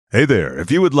Hey there. If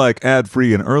you would like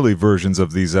ad-free and early versions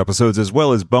of these episodes, as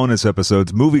well as bonus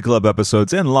episodes, movie club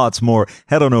episodes, and lots more,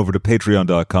 head on over to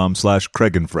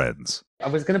patreon.com/Craig and Friends. I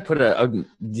was gonna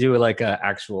do like a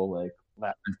actual like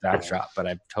backdrop, but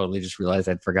I totally just realized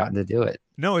I'd forgotten to do it.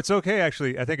 No, it's okay,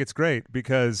 actually. I think it's great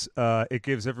because it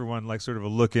gives everyone like sort of a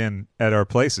look in at our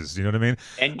places. You know what I mean?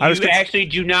 And you actually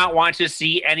do not want to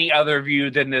see any other view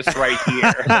than this right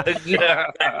here.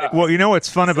 Well, you know what's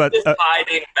fun about...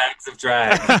 hiding bags of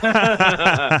drag.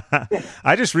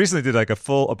 I just recently did like a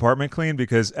full apartment clean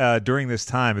because during this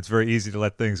time, it's very easy to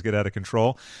let things get out of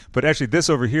control. But actually,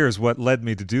 this over here is what led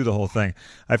me to do the whole thing.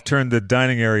 I've turned the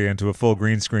dining area into a full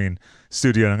green screen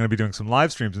studio, and I'm going to be doing some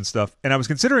live streams and stuff. And I was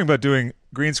considering about doing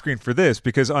green screen for this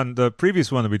because on the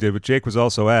previous one that we did, which Jake was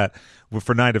also at,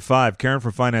 for 9 to 5, Karen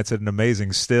from Finance had an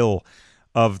amazing still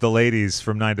of the ladies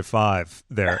from 9 to 5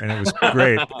 there, and it was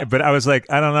great. But I was like,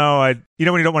 I don't know, when you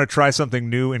don't want to try something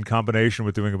new in combination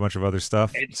with doing a bunch of other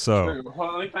stuff. It's true. Hold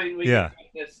on, let me find, yeah.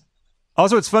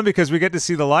 Also, it's fun because we get to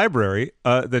see the library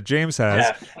that James has,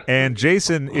 and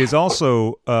Jason is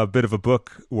also a bit of a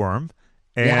bookworm,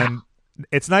 and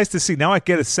it's nice to see. Now I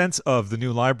get a sense of the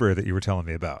new library that you were telling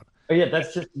me about. Oh yeah,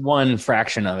 that's just one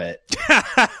fraction of it.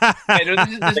 The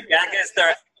gag is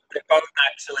they're both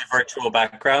actually virtual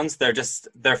backgrounds. They're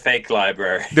fake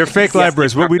library. They're fake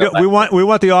libraries. We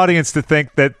want the audience to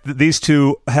think that these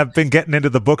two have been getting into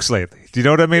the books lately. Do you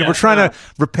know what I mean? We're trying to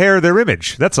repair their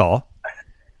image. That's all.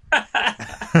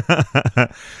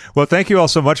 Well, thank you all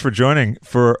so much for joining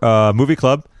for Movie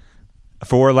Club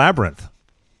for Labyrinth.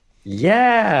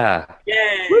 Yeah.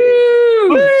 Yay!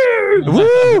 Woo!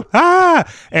 Woo!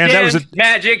 Ah! And dance, that was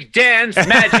magic dance,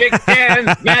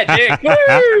 magic.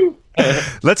 Woo!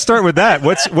 Let's start with that.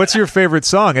 What's your favorite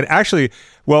song? And actually,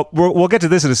 well, we'll get to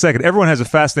this in a second. Everyone has a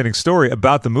fascinating story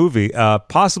about the movie,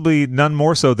 possibly none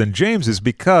more so than James's,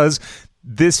 because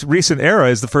this recent era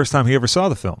is the first time he ever saw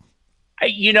the film.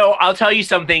 I'll tell you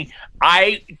something.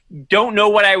 I don't know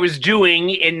what I was doing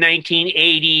in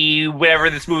 1980, whenever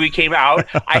this movie came out.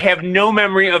 I have no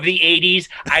memory of the 80s.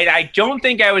 I don't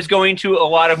think I was going to a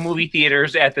lot of movie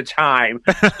theaters at the time.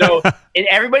 So, and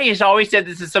everybody has always said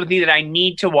this is something that I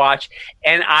need to watch.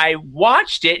 And I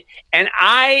watched it, and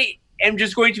I am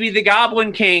just going to be the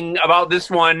Goblin King about this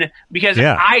one because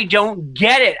I don't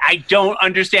get it. I don't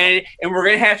understand it. And we're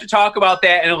going to have to talk about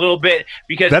that in a little bit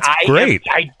because great.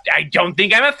 I don't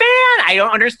think I'm a fan. I don't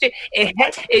understand.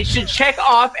 It should check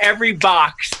off every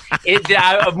box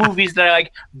of movies that I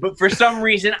like. But for some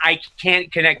reason, I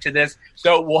can't connect to this.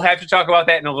 So we'll have to talk about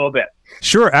that in a little bit.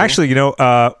 Sure. Actually,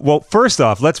 well, first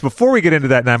off, before we get into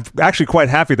that, and I'm actually quite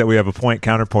happy that we have a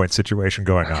point-counterpoint situation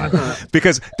going on,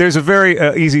 because there's a very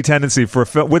easy tendency for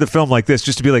with a film like this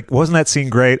just to be like, wasn't that scene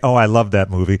great? Oh, I love that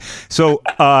movie. So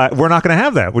we're not going to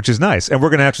have that, which is nice, and we're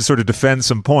going to have to sort of defend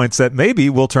some points that maybe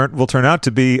will turn out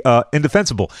to be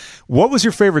indefensible. What was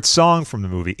your favorite song from the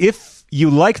movie, if you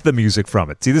liked the music from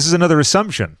it? See, this is another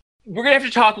assumption. We're going to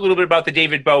have to talk a little bit about the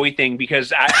David Bowie thing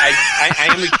because I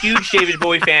am a huge David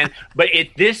Bowie fan, but at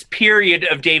this period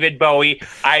of David Bowie,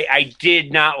 I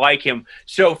did not like him.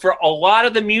 So for a lot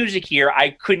of the music here,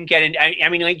 I couldn't get in. I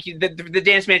mean, like the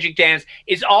Dance Magic Dance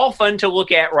is all fun to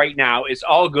look at right now. It's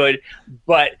all good,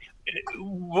 but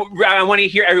I want to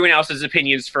hear everyone else's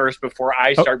opinions first before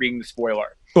I start being the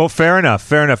spoiler. Well, fair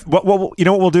enough. Well, you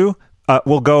know what we'll do?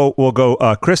 We'll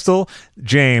go Crystal,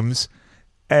 James,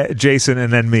 Jason,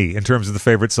 and then me in terms of the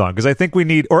favorite song, because I think we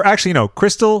need, or actually,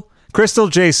 Crystal,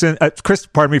 Jason,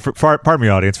 pardon me,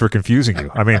 audience, for confusing you.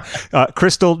 I mean,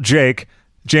 Crystal, Jake,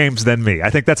 James, then me. I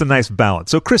think that's a nice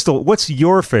balance. So, Crystal, what's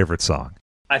your favorite song?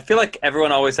 I feel like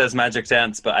everyone always says Magic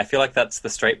Dance, but I feel like that's the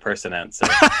straight person answer.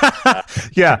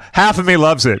 Yeah, half of me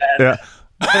loves it. Yeah.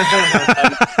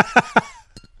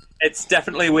 It's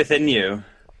definitely Within You.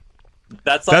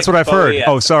 That's what I've heard.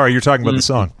 Oh, sorry, you're talking about the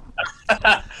song.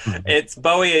 It's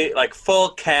Bowie, like full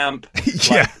camp,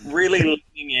 like really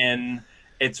leaning in.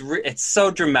 It's so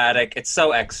dramatic. It's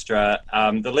so extra.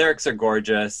 The lyrics are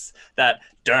gorgeous. That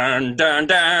dun dun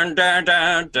dun dun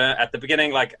dun dun at the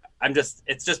beginning, like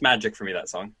it's just magic for me, that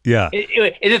song. Yeah.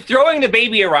 It's throwing the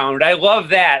baby around. I love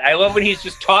that. I love when he's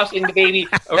just tossing the baby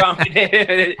around.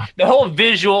 The whole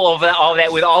visual of all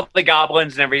that with all the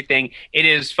goblins and everything. It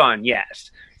is fun. Yes.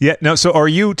 Yeah. No. So, are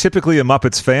you typically a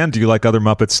Muppets fan? Do you like other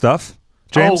Muppet stuff,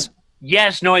 James? Oh,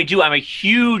 yes. No, I do. I'm a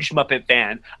huge Muppet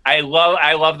fan. I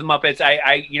love the Muppets.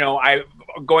 I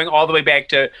going all the way back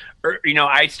to,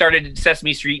 I started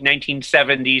Sesame Street in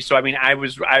 1970. So I mean, I'm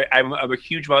a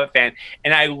huge Muppet fan,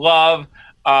 and I love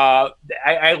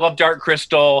I love Dark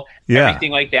Crystal,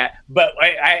 everything like that. But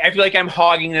I feel like I'm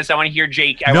hogging this. I want to hear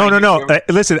Jake. No.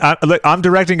 Listen, I'm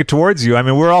directing it towards you. I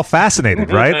mean, we're all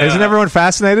fascinated, right? Isn't everyone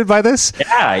fascinated by this?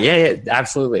 Yeah,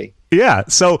 absolutely. Yeah.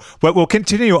 So, but we'll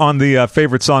continue on the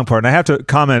favorite song part. And I have to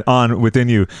comment on Within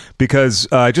You because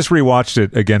I just rewatched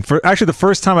it again. For actually the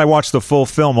first time I watched the full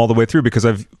film all the way through because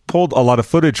I've pulled a lot of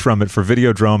footage from it for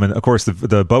Videodrome and, of course,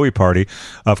 the Bowie party.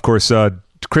 Of course,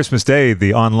 Christmas Day,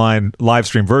 the online live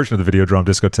stream version of the Videodrome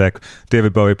Discotheque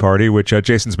David Bowie party, which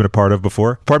Jason's been a part of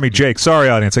before. Pardon me, Jake. Sorry,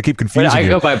 audience. I keep confusing you. I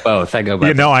go by both.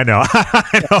 Yeah, no, I know.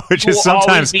 I know. Which is sometimes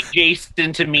always be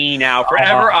Jason to me now,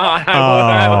 forever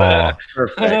on.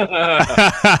 Perfect.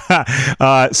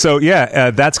 So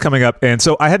yeah, that's coming up, and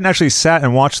so I hadn't actually sat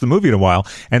and watched the movie in a while.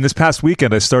 And this past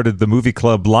weekend, I started the Movie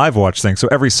Club live watch thing. So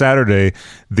every Saturday,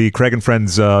 the Craig and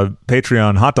Friends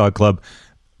Patreon Hot Dog Club,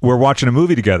 we're watching a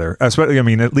movie together, especially, I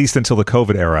mean, at least until the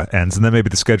COVID era ends, and then maybe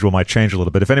the schedule might change a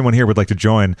little bit. If anyone here would like to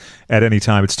join at any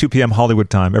time, it's 2 p.m. Hollywood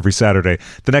time every Saturday.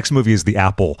 The next movie is The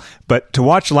Apple. But to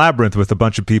watch Labyrinth with a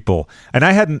bunch of people, and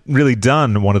I hadn't really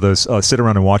done one of those sit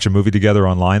around and watch a movie together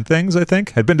online things, I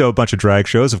think. I'd been to a bunch of drag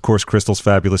shows, of course, Crystal's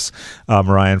fabulous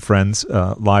Mariah and Friends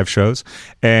live shows.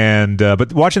 And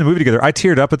but watching the movie together, I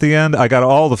teared up at the end. I got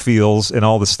all the feels and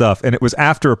all the stuff. And it was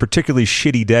after a particularly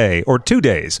shitty day, or 2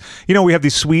 days. You know, we have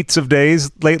these sweets of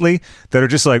days lately that are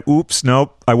just like, oops,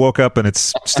 nope, I woke up and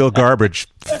it's still garbage.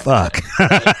 Fuck.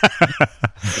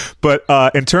 But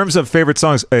in terms of favorite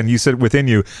songs, and you said Within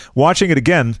You, watching it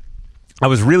again, I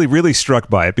was really, really struck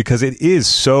by it because it is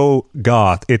so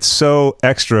goth. It's so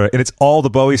extra, and it's all the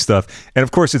Bowie stuff. And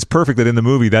of course, it's perfect that in the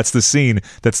movie, that's the scene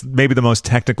that's maybe the most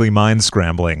technically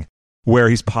mind-scrambling, where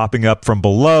he's popping up from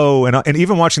below. And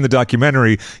even watching the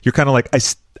documentary, you're kind of like,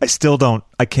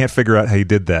 I can't figure out how he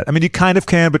did that. I mean, you kind of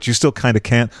can, but you still kind of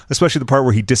can't, especially the part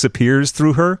where he disappears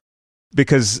through her.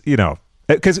 Because, you know,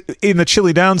 because in the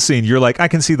Chili Down scene, you're like, I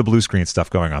can see the blue screen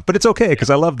stuff going on. But it's okay, because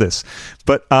I love this.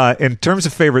 But in terms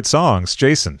of favorite songs,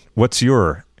 Jason, what's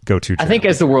your go-to jam? I think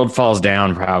As the World Falls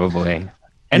Down, probably.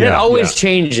 And it always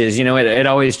changes. You know, it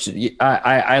always...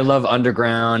 I love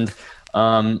Underground.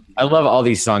 I love all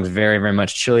these songs very, very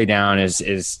much. Chili Down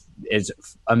is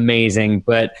amazing,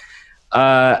 but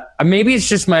maybe it's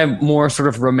just my more sort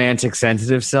of romantic,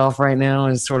 sensitive self right now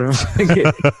is sort of,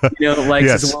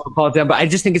 yes. As the World Falls Down. But I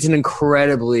just think it's an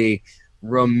incredibly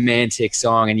romantic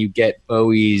song, and you get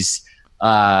Bowie's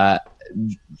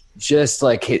just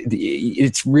like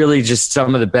it's really just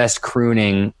some of the best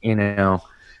crooning,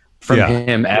 from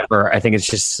him ever. I think it's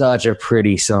just such a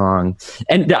pretty song.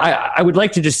 And I would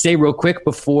like to just say real quick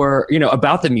before,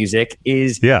 about the music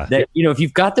is that, if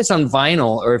you've got this on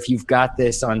vinyl or if you've got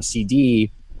this on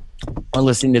CD or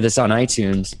listening to this on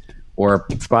iTunes or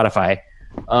Spotify,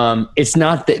 it's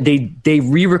not that they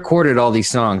re-recorded all these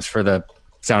songs for the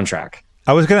soundtrack.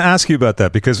 I was going to ask you about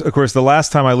that because, of course, the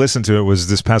last time I listened to it was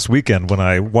this past weekend when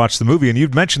I watched the movie, and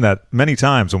you'd mentioned that many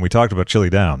times when we talked about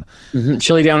Chili Down. Mm-hmm.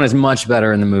 Chili Down is much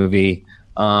better in the movie.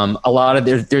 A lot of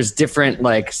there's different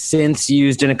like synths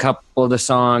used in a couple of the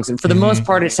songs, and for the most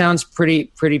part, it sounds pretty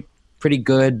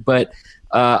good. But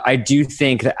I do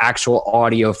think the actual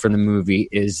audio from the movie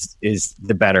is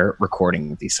the better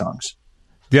recording of these songs.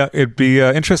 Yeah, it'd be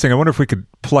interesting. I wonder if we could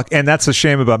pluck... And that's a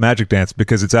shame about Magic Dance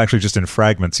because it's actually just in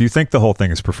fragments. You think the whole thing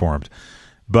is performed.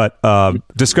 But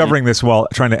discovering this while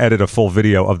trying to edit a full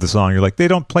video of the song, you're like, they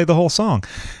don't play the whole song.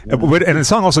 And the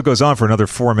song also goes on for another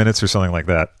 4 minutes or something like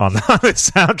that on the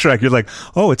soundtrack. You're like,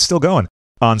 oh, it's still going.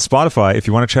 On Spotify, if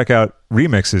you want to check out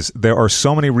remixes, there are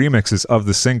so many remixes of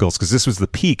the singles because this was the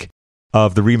peak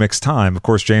of the remix time. Of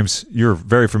course, James, you're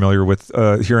very familiar with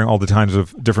hearing all the kinds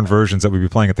of different versions that we'd be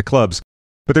playing at the clubs.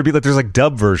 But there's like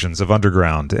dub versions of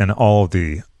Underground and all of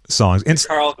the songs.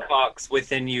 Carl Cox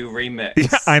Within You remix.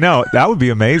 Yeah, I know. That would be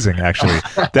amazing, actually.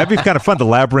 That'd be kind of fun, the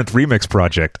Labyrinth remix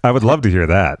project. I would love to hear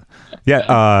that.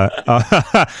 Yeah.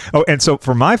 And so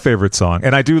for my favorite song,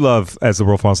 and I do love As the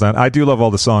World Falls Down, I do love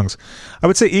all the songs, I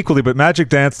would say equally, but Magic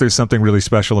Dance, there's something really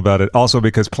special about it. Also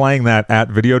because playing that at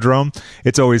Videodrome,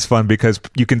 it's always fun because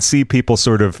you can see people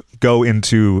sort of go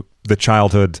into the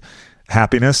childhood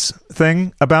happiness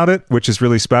thing about it, which is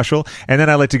really special. And then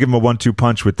I like to give them a 1-2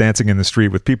 punch with Dancing in the Street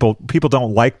with people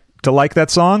don't like to like that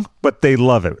song, but they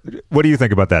love it. What do you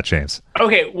think about that, James?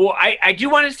 Okay, well, I do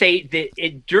want to say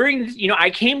that during, I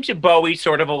came to Bowie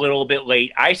sort of a little bit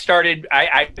late. I started,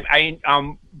 I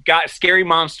got Scary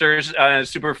Monsters,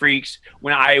 Super Freaks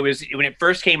when it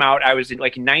first came out. I was in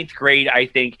like ninth grade, I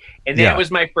think, and that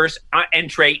was my first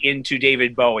entree into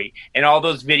David Bowie and all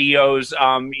those videos,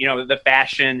 the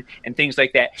fashion and things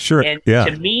like that. Sure. And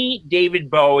to me, David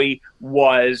Bowie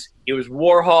was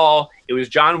Warhol, it was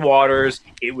John Waters,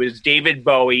 it was David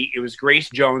Bowie, it was Grace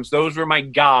Jones. Those were my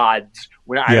gods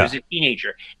when I was a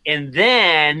teenager. And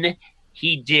then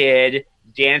he did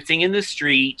Dancing in the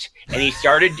Street, and he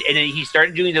started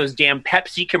doing those damn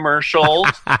Pepsi commercials,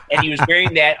 and he was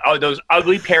wearing those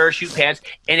ugly parachute pants.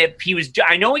 And if he was,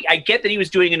 I get that he was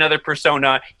doing another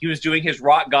persona, he was doing his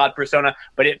rock god persona,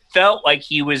 but it felt like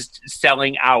he was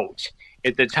selling out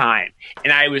at the time,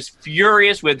 and I was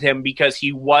furious with him because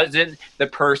he wasn't the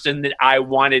person that I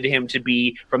wanted him to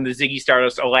be. From the Ziggy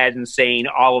Stardust, Aladdin Sane,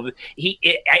 all of it.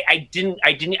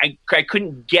 I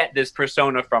couldn't get this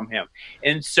persona from him,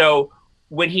 and so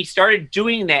when he started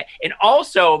doing that, and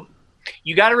also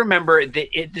you got to remember that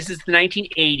this is the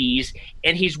 1980s,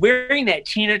 and he's wearing that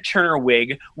Tina Turner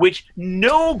wig, which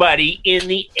nobody in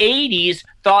the 80s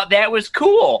thought that was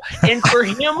cool. And for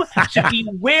him to be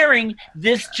wearing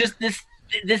this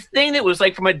thing that was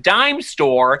like from a dime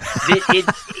store,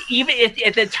 even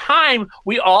at the time,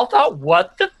 we all thought,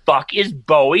 what the fuck is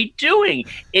Bowie doing?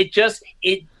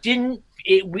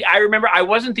 I remember I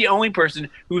wasn't the only person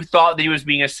who thought that he was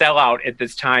being a sellout at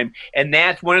this time, and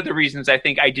that's one of the reasons I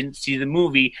think I didn't see the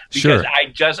movie, because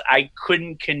I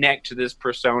couldn't connect to this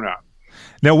persona.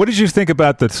 Now, what did you think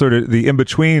about the sort of the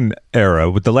in-between era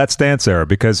with the Let's Dance era?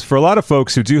 Because for a lot of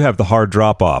folks who do have the hard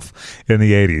drop-off in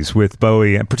the 80s with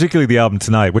Bowie, and particularly the album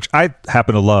Tonight, which I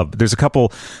happen to love. There's a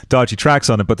couple dodgy tracks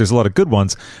on it, but there's a lot of good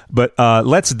ones. But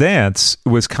Let's Dance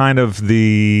was kind of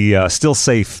the still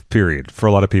safe period for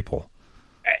a lot of people.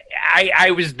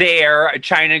 I was there,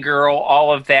 China Girl,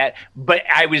 all of that, but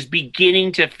I was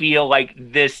beginning to feel like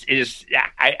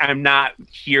I'm not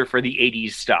here for the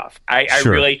 80s stuff.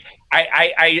 I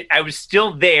was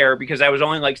still there because I was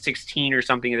only like 16 or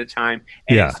something at the time,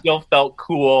 and it still felt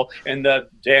cool, and the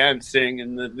dancing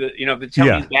and the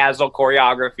Tony Basil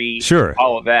choreography,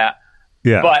 all of that.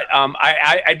 Yeah. But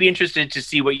I'd be interested to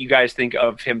see what you guys think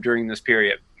of him during this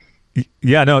period.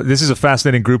 Yeah, no, this is a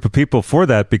fascinating group of people for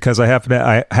that, because I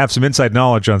have some inside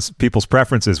knowledge on people's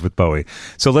preferences with Bowie.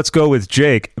 So let's go with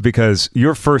Jake, because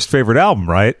your first favorite album,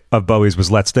 right, of Bowie's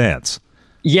was Let's Dance.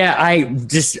 Yeah, I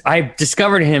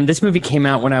discovered him. This movie came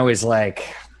out when I was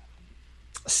like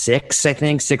 6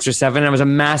 or 7. I was a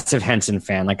massive Henson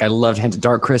fan. Like, I loved Henson.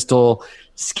 Dark Crystal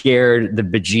scared the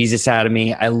bejesus out of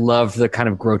me. I loved the kind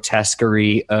of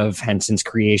grotesquerie of Henson's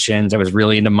creations. I was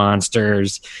really into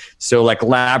monsters. So like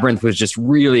Labyrinth was just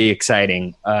really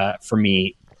exciting for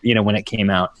me, when it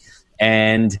came out.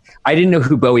 And I didn't know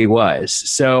who Bowie was.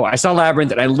 So I saw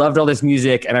Labyrinth and I loved all this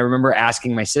music. And I remember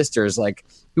asking my sisters, like,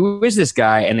 who is this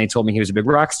guy? And they told me he was a big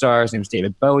rock star. His name was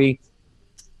David Bowie.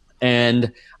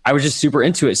 And I was just super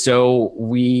into it. So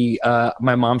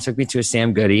my mom took me to a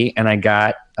Sam Goody, and I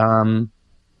got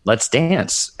Let's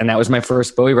Dance. And that was my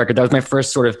first Bowie record. That was my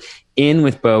first sort of in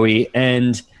with Bowie.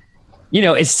 And,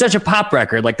 it's such a pop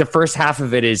record. Like, the first half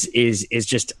of it is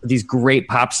just these great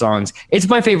pop songs. It's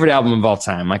my favorite album of all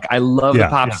time. Like, I love the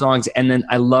pop songs. And then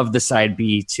I love the side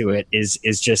B to it is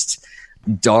just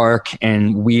dark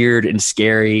and weird and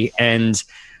scary. And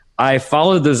I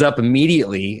followed those up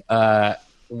immediately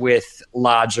with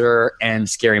Lodger and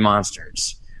Scary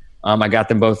Monsters. I got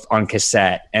them both on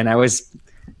cassette, and I was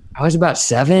about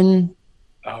 7,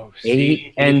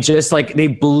 8, and just like they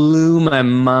blew my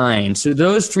mind. So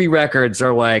those 3 records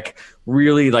are like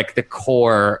really like the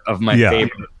core of my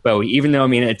favorite Bowie. Even though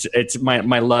it's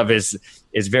my love is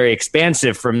very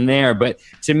expansive from there, but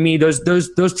to me those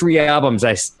 3 albums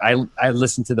I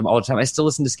listen to them all the time. I still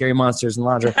listen to Scary Monsters and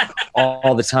Lodger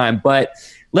all the time, but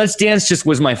Let's Dance just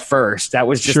was my first. That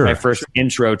was just my first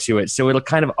intro to it. So it'll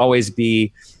kind of always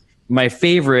be my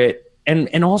favorite.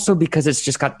 And also because it's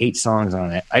just got 8 songs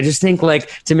on it. I just think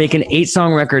like to make an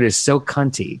 8-song record is so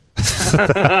cunty.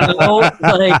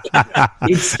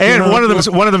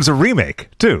 One of them's a remake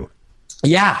too.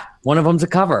 Yeah, one of them's a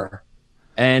cover.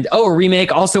 And a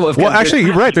remake also of. Well, actually,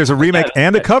 you're right. There's a remake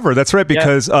and a cover. That's right,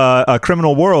 because A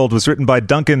Criminal World was written by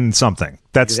Duncan something.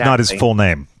 That's not his full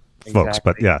name, folks.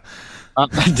 But yeah.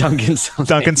 Duncan something.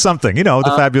 Duncan something.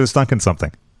 The fabulous Duncan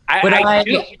something.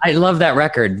 I love that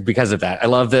record because of that. I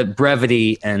love the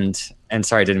brevity and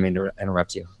sorry, I didn't mean to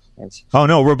interrupt you. Oh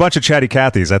no, we're a bunch of chatty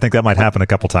Cathys. I think that might happen a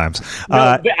couple times.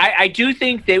 But I do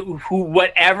think that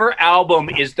whatever album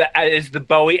is the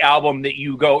Bowie album that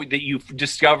you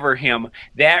discover him,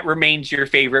 that remains your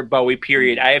favorite Bowie.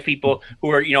 Period. I have people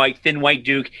who are like Thin White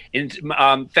Duke and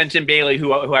Fenton Bailey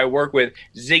who I work with.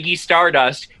 Ziggy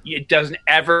Stardust. It doesn't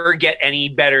ever get any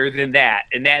better than that,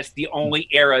 and that's the only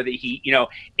era that he.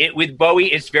 It with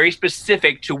Bowie, it's very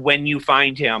specific to when you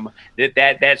find him.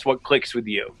 That's what clicks with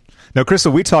you. Now,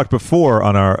 Crystal, we talked before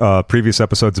on our previous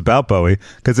episodes about Bowie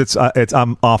because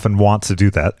I'm often want to do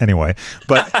that anyway.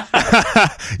 But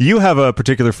you have a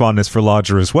particular fondness for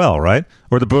Lodger as well, right?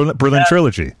 Or the Berlin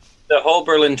trilogy. The whole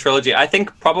Berlin trilogy. I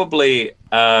think probably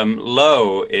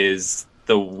Low is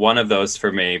the one of those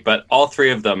for me, but all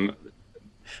three of them.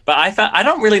 But I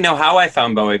don't really know how I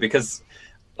found Bowie because,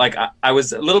 like, I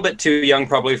was a little bit too young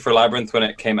probably for Labyrinth when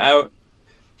it came out.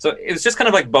 So it was just kind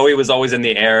of like Bowie was always in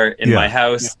the air in my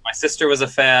house. Yeah. My sister was a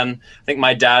fan. I think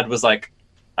my dad was like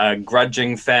a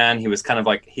grudging fan. He was kind of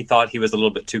like, he thought he was a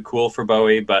little bit too cool for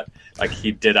Bowie, but like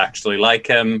he did actually like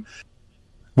him.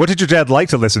 What did your dad like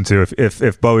to listen to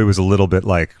if Bowie was a little bit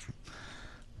like?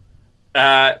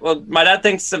 Well, my dad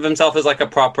thinks of himself as like a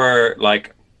proper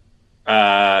like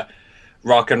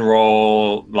rock and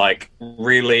roll, like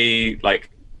really like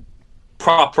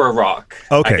proper rock,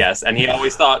 I guess. And he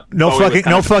always thought no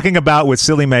fucking about with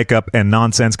silly makeup and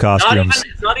nonsense costumes.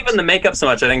 Not even the makeup so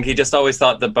much. I think he just always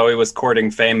thought that Bowie was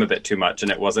courting fame a bit too much,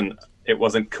 and it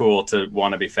wasn't cool to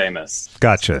want to be famous.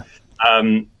 Gotcha.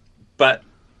 But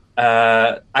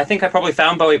I think I probably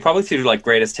found Bowie probably through like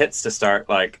Greatest Hits to start,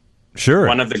 like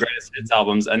one of the Greatest Hits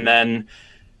albums, and then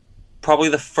probably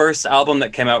the first album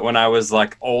that came out when I was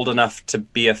like old enough to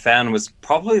be a fan was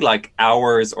probably like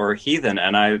Hours or Heathen,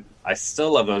 and I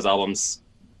still love those albums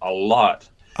a lot.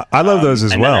 I love those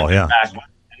as well, yeah.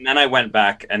 And then I went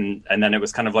back, and then it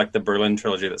was kind of like the Berlin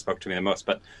trilogy that spoke to me the most.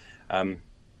 But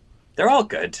they're all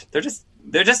good. They're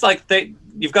just like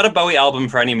you've got a Bowie album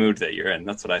for any mood that you're in.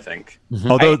 That's what I think.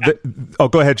 Mm-hmm. Although,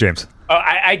 go ahead, James.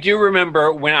 I do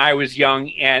remember when I was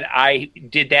young and I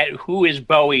did that "Who is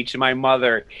Bowie" to my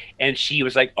mother, and she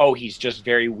was like, "Oh, he's just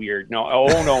very weird." No,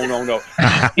 no.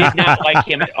 She did not like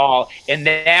him at all, and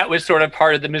that was sort of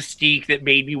part of the mystique that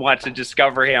made me want to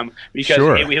discover him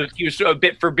because he was a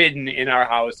bit forbidden in our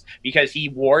house because he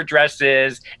wore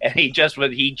dresses and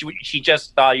she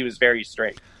just thought he was very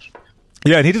strange.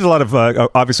 Yeah, and he did a lot of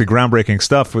obviously groundbreaking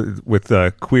stuff with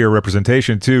queer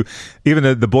representation too.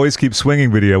 Even the "Boys Keep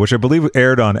Swinging" video, which I believe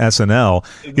aired on SNL.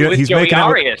 With he's Joey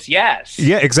Arias, yes.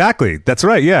 Yeah, exactly. That's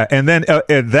right. Yeah, and then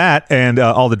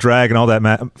all the drag and all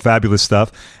that fabulous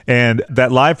stuff, and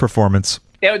that live performance.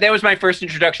 That was my first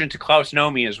introduction to Klaus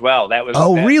Nomi as well. That was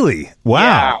really?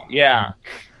 Wow. Yeah.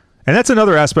 And that's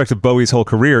another aspect of Bowie's whole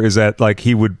career is that like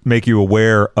he would make you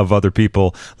aware of other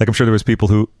people. Like I'm sure there was people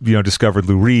who discovered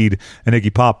Lou Reed and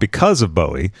Iggy Pop because of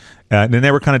Bowie, and then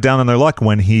they were kind of down on their luck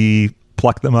when he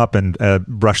plucked them up and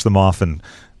brushed them off and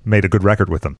made a good record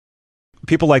with them.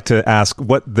 People like to ask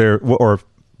or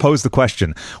pose the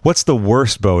question, what's the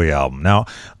worst Bowie album? Now,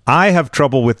 I have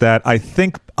trouble with that. I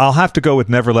think I'll have to go with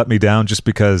Never Let Me Down just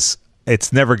because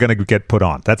it's never going to get put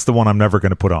on. That's the one I'm never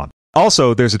going to put on.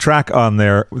 Also, there's a track on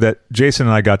there that Jason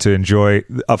and I got to enjoy,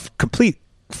 a complete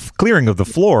clearing of the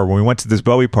floor when we went to this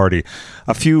Bowie party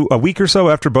a week or so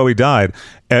after Bowie died.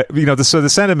 So the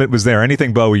sentiment was there.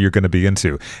 Anything Bowie you're going to be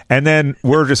into. And then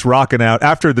we're just rocking out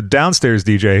after the downstairs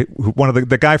DJ, one of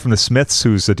the guy from the Smiths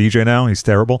who's a DJ now, he's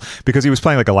terrible because he was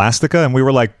playing like Elastica and we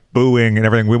were like booing and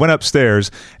everything. We went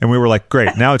upstairs and we were like,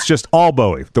 great, now it's just all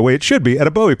Bowie, the way it should be at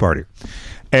a Bowie party.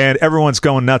 And everyone's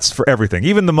going nuts for everything.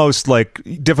 Even the most like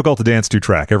difficult to dance to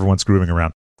track, everyone's grooving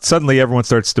around. Suddenly everyone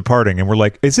starts departing and we're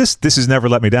like, this is Never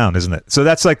Let Me Down, isn't it? So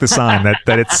that's like the sign that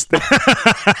it's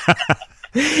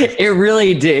It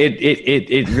really did.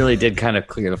 It really did kind of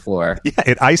clear the floor. Yeah,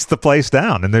 it iced the place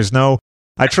down. And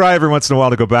I try every once in a while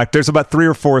to go back. There's about 3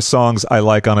 or 4 songs I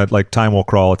like on it, like Time Will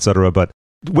Crawl, etc. But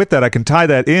with that, I can tie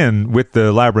that in with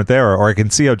the Labyrinth era, or I can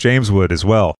see how James would as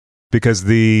well. Because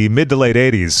the mid to late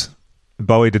 80s,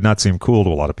 Bowie did not seem cool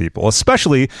to a lot of people,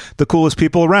 especially the coolest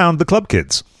people around, the club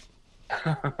kids.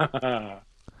 Wow,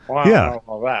 yeah.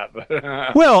 All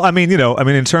that. Well, I mean,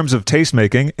 in terms of taste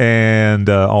making and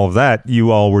all of that, you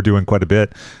all were doing quite a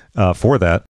bit for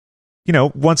that.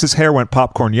 Once his hair went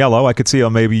popcorn yellow, I could see how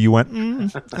maybe you went.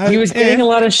 He was getting a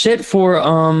lot of shit for,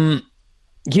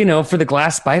 for the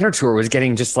Glass Spider tour. Was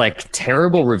getting just like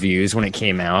terrible reviews when it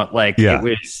came out. Like it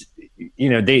was.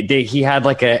 He had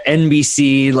like a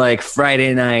NBC like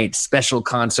Friday night special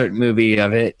concert movie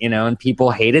of it, and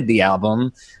people hated the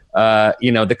album.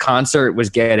 The concert was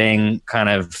getting kind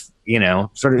of,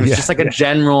 just like a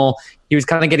general he was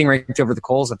kind of getting raked over the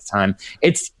coals at the time.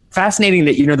 It's fascinating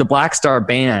that, you know, the Black Star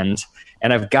Band,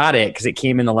 and I've got it because it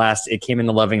came in the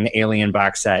Loving the Alien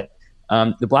box set.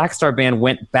 The Black Star Band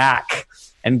went back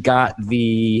and got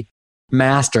the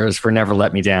masters for Never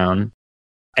Let Me Down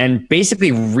and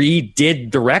basically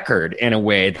redid the record in a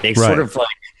way. They sort of like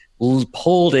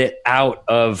pulled it out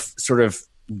of sort of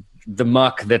the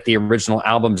muck that the original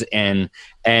album's in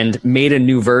and made a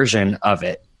new version of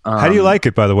it. How do you like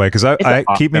it, by the way? Because I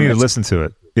keep meaning to listen to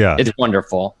it. Yeah, it's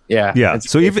wonderful. Yeah, yeah.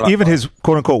 So even his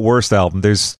quote unquote worst album,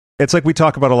 it's like we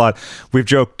talk about a lot. We've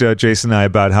joked, Jason and I,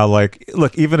 about how, like,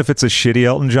 look, even if it's a shitty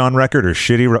Elton John record or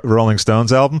shitty Rolling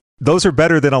Stones album, those are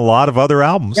better than a lot of other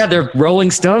albums. Yeah, they're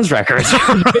Rolling Stones records.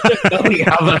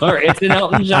 It's an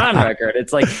Elton John record.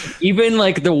 It's like even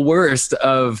like the worst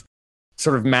of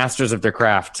sort of masters of their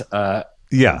craft.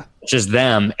 Just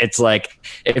them. It's like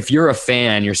if you're a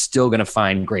fan, you're still going to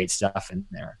find great stuff in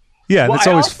there. Yeah, and well, it's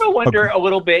always. I also wonder a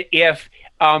little bit if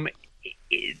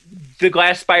the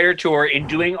Glass Spider Tour, in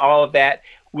doing all of that,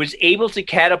 was able to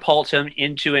catapult him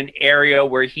into an area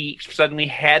where he suddenly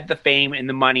had the fame and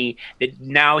the money that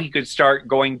now he could start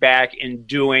going back and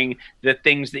doing the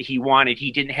things that he wanted.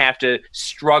 He didn't have to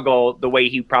struggle the way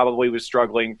he probably was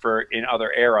struggling in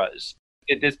other eras.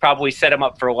 This probably set him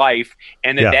up for life,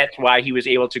 and that's why he was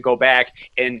able to go back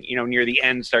and, you know, near the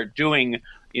end start doing,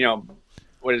 you know,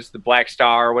 what is the Black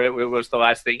Star? What was the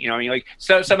last thing? You know, I mean, like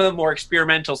some of the more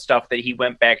experimental stuff that he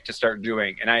went back to start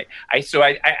doing. And I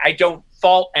don't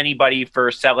fault anybody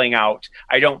for selling out.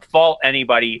 I don't fault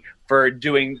anybody for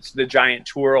doing the giant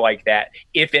tour like that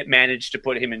if it managed to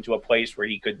put him into a place where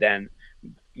he could then,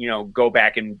 you know, go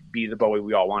back and be the Bowie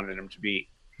we all wanted him to be.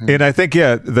 And I think,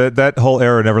 that whole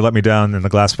era, Never Let Me Down, and the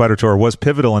Glass Spider Tour was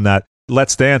pivotal in that.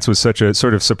 Let's Dance was such a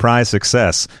sort of surprise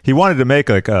success. He wanted to make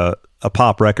like a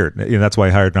pop record. You know, that's why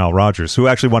he hired Nile Rodgers, who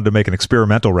actually wanted to make an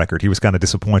experimental record. He was kind of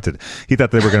disappointed. He thought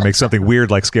they were going to make something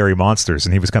weird like Scary Monsters,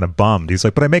 and he was kind of bummed. He's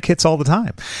like, but I make hits all the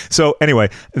time. So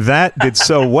anyway, that did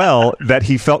so well that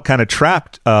he felt kind of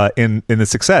trapped in the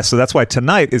success. So that's why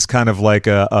Tonight is kind of like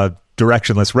a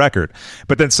directionless record.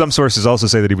 But then some sources also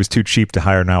say that he was too cheap to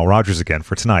hire Nile Rodgers again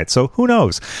for Tonight. So who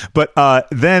knows? But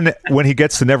then when he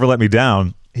gets to Never Let Me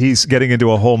Down, he's getting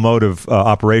into a whole mode of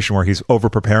operation where he's over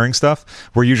preparing stuff,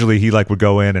 where usually he like would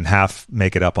go in and half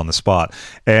make it up on the spot.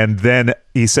 And then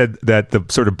he said that the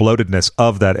sort of bloatedness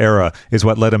of that era is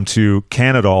what led him to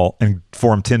can it all and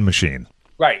form Tin Machine.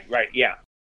 Right, yeah.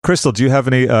 Crystal, do you have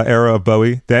any era of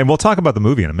Bowie? And we'll talk about the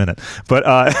movie in a minute. But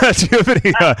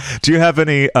do you have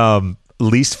any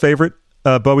least favorite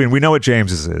Bowie? And we know what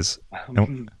James's is.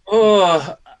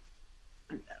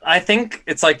 I think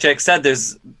it's like Jake said.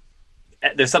 There's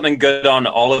something good on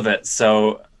all of it.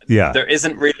 So there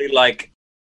isn't really like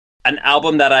an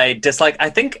album that I dislike.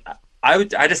 I think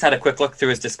I just had a quick look through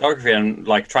his discography and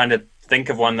like trying to think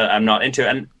of one that I'm not into.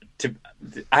 And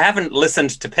I haven't listened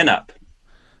to Pinup.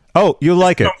 Oh, you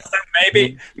like it?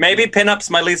 Maybe Pinup's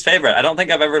my least favorite. I don't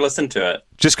think I've ever listened to it.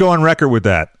 Just go on record with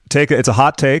that. It's a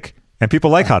hot take, and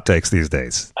people like hot takes these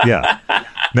days. Yeah.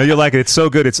 No, you like it. It's so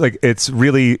good. It's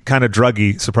really kind of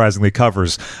druggy, surprisingly,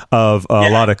 covers of a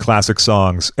lot of classic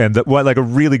songs, and like a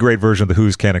really great version of the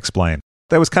Who's Can't Explain.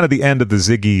 That was kind of the end of the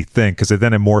Ziggy thing, because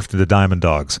then it morphed into Diamond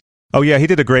Dogs. Oh yeah, he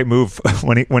did a great move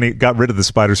when he got rid of the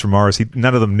Spiders from Mars.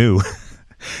 None of them knew.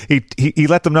 He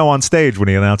let them know on stage when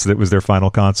he announced that it was their final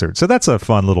concert. So that's a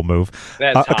fun little move.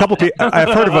 I've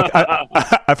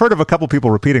heard of a couple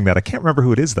people repeating that. I can't remember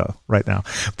who it is though right now.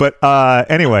 But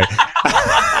anyway.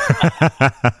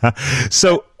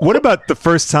 So what about the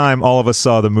first time all of us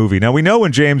saw the movie? Now we know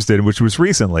when James did, which was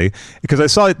recently, because I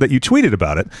saw that you tweeted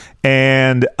about it,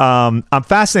 and I'm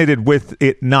fascinated with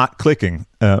it not clicking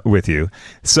with you.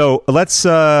 So let's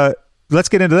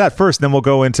get into that first, then we'll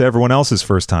go into everyone else's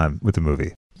first time with the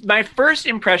movie. My first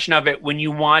impression of it when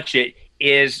you watch it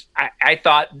is I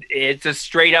thought it's a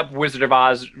straight up Wizard of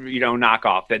Oz,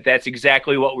 knockoff. That's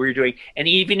exactly what we were doing. And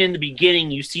even in the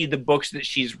beginning, you see the books that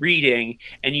she's reading,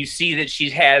 and you see that she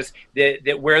has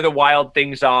that Where the Wild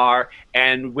Things Are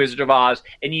and Wizard of Oz,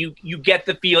 and you get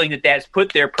the feeling that that's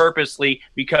put there purposely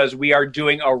because we are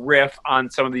doing a riff on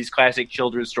some of these classic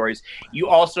children's stories. You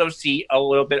also see a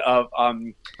little bit of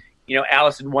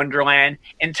Alice in Wonderland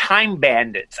and Time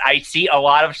Bandits. I see a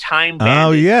lot of Time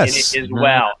Bandits in it as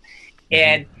well.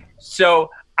 And so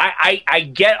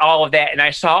I get all of that, and I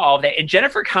saw all of that. And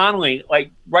Jennifer Connelly,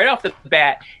 like right off the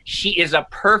bat, she is the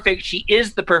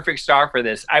perfect star for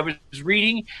this. I was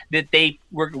reading that they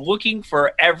were looking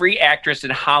for every actress in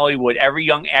Hollywood, every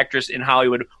young actress in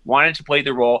Hollywood wanted to play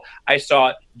the role. I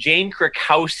saw Jane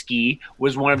Krakowski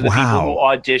was one of the people who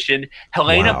auditioned.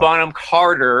 Helena Bonham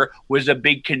Carter was a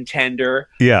big contender.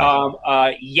 Yeah.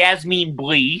 Yasmine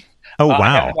Bleeth. Oh, wow. I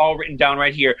have it all written down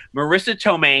right here. Marissa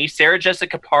Tomei, Sarah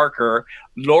Jessica Parker,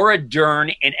 Laura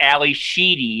Dern, and Ali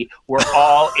Sheedy were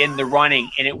all in the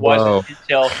running. And it wasn't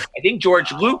until I think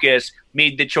George Lucas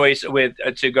made the choice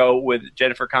to go with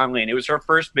Jennifer Connelly. And it was her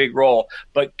first big role.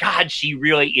 But God, she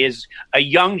really is a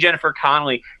young Jennifer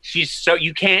Connelly.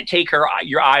 You can't take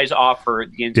your eyes off her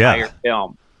the entire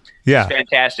film. Yeah. It's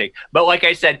fantastic. But like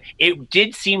I said, it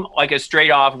did seem like a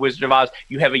straight off Wizard of Oz.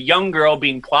 You have a young girl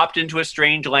being plopped into a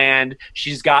strange land.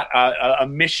 She's got a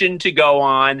mission to go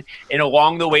on. And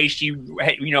along the way, she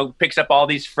picks up all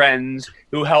these friends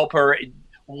who help her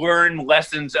learn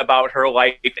lessons about her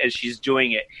life as she's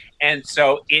doing it. And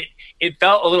so it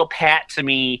felt a little pat to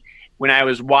me when I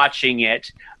was watching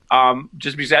it,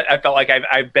 just because I felt like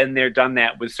I've been there, done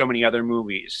that with so many other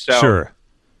movies. So, sure.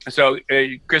 So,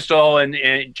 Crystal and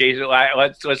Jason,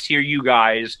 let's hear you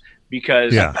guys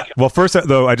because. Yeah. Well, first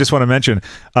though, I just want to mention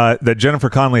that Jennifer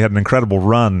Connelly had an incredible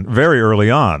run very early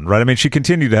on, right? I mean, she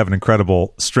continued to have an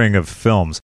incredible string of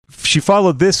films. She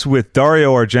followed this with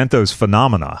Dario Argento's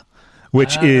Phenomena,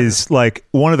 which is like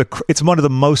it's one of the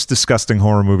most disgusting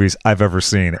horror movies I've ever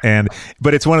seen,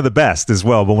 but it's one of the best as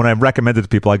well. But when I recommend it to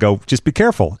people, I go, just be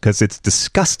careful because it's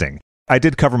disgusting. I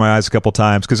did cover my eyes a couple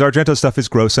times because Argento stuff is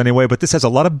gross anyway, but this has a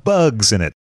lot of bugs in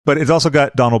it. But it's also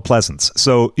got Donald Pleasance.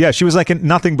 So, yeah, she was like in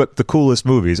nothing but the coolest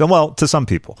movies. And, well, to some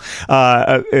people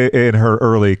in her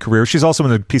early career. She's also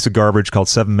in a piece of garbage called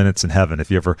 7 Minutes in Heaven. If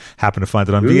you ever happen to find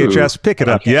it on VHS, pick it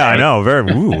up. Okay. Yeah, I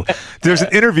know. There's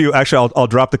an interview. Actually, I'll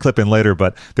drop the clip in later,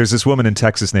 but there's this woman in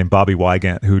Texas named Bobby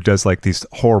Wygant who does like these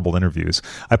horrible interviews.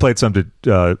 I played some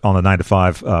on the 9 to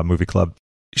 5 movie club.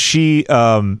 She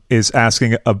is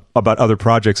asking about other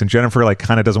projects, and Jennifer like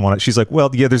kind of doesn't want it. She's like, well,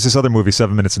 yeah, there's this other movie,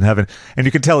 7 Minutes in Heaven, and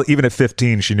you can tell even at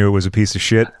 15 she knew it was a piece of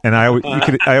shit. And I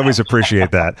always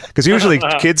appreciate that because usually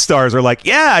kid stars are like,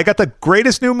 yeah, I got the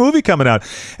greatest new movie coming out.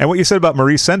 And what you said about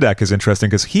Maurice Sendak is interesting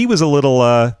because he was a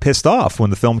little pissed off when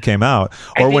the film came out.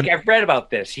 I've read about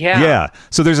this. Yeah.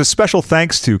 So there's a special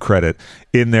thanks to credit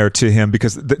in there to him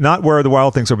because not Where the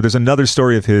Wild Things Are, but there's another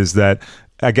story of his that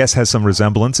I guess has some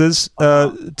resemblances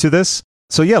to this.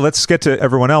 So yeah, let's get to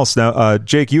everyone else now.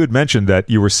 Jake, you had mentioned that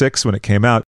you were 6 when it came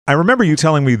out. I remember you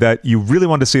telling me that you really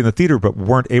wanted to see it in the theater but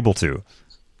weren't able to.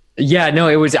 Yeah, no,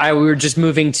 it was. We were just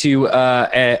moving to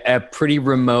a pretty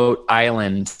remote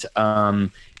island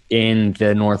in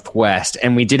the Northwest,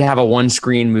 and we did have a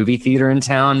one-screen movie theater in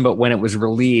town. But when it was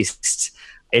released,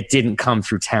 it didn't come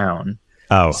through town.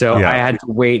 I had to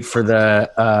wait for the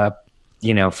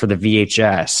for the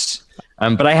VHS.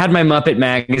 But I had my Muppet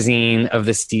magazine of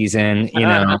the season,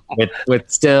 with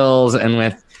stills and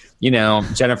with,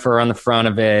 Jennifer on the front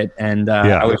of it. And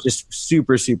I was just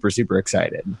super, super, super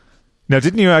excited. Now,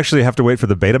 didn't you actually have to wait for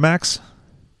the Betamax?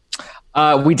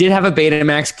 We did have a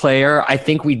Betamax player. I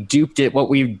think we duped it. What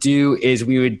we would do is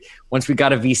once we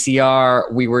got a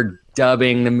VCR, we were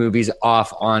dubbing the movies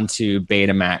off onto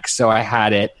Betamax. So I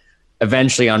had it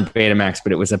eventually on Betamax,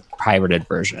 but it was a pirated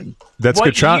version. That's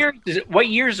good shot. What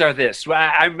years are this?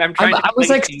 I'm trying to. I was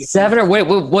like 7 or wait.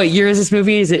 What year is this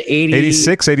movie? Is it 80?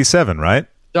 86, 87, right?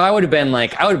 So I would have been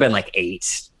like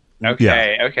 8.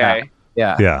 Okay.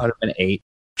 Yeah. I would have been 8.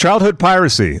 Childhood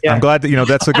piracy. Yeah. I'm glad that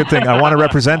that's a good thing. I want to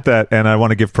represent that, and I want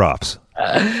to give props.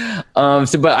 But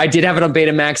I did have it on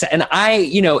Betamax, and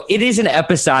it is an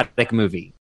episodic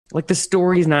movie. Like the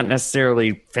story is not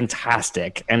necessarily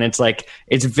fantastic. And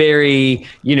it's very,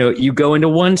 you go into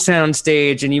one sound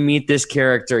stage and you meet this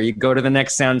character, you go to the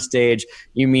next sound stage,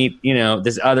 you meet,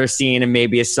 this other scene and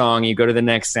maybe a song, you go to the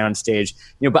next sound stage,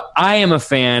 but I am a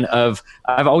fan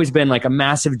I've always been like a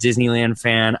massive Disneyland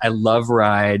fan. I love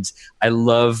rides. I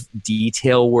love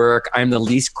detail work. I'm the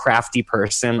least crafty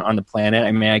person on the planet.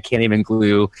 I mean, I can't even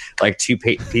glue like two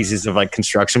pieces of like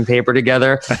construction paper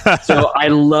together. So I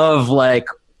love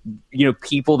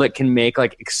people that can make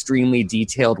like extremely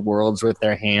detailed worlds with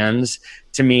their hands,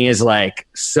 to me is like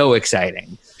so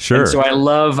exciting. Sure. And so I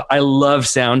love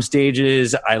sound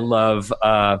stages. I love,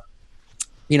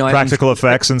 practical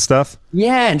effects and stuff.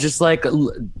 Yeah. And just like,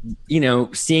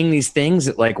 seeing these things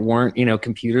that like weren't,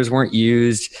 computers weren't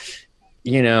used,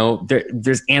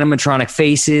 there's animatronic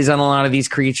faces on a lot of these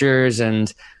creatures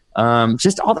and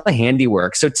just all the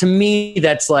handiwork. So to me,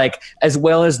 that's like, as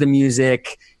well as the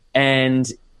music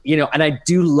and and I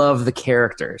do love the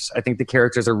characters. I think the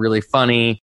characters are really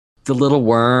funny. The little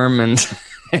worm and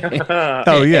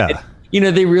oh yeah.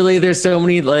 There's so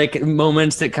many like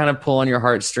moments that kind of pull on your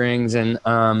heartstrings. And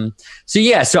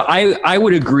so I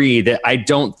would agree that I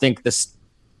don't think the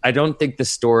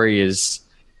story is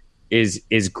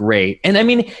great. And I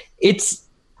mean, it's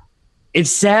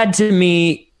sad to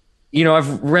me.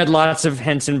 I've read lots of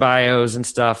Henson bios and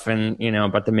stuff and,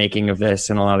 about the making of this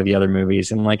and a lot of the other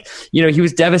movies. And like, he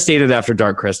was devastated after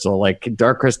Dark Crystal. Like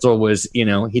Dark Crystal was,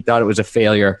 he thought it was a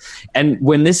failure. And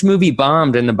when this movie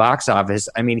bombed in the box office,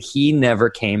 I mean, he never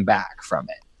came back from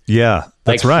it. Yeah,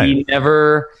 that's right.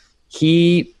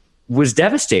 He was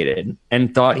devastated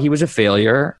and thought he was a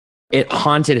failure. It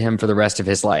haunted him for the rest of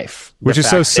his life. Which is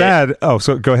so sad.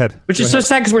 So go ahead. So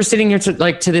sad because we're sitting here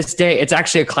to this day. It's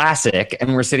actually a classic,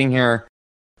 and we're sitting here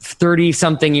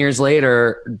 30-something years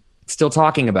later still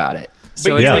talking about it.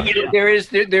 So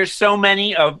there's so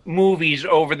many movies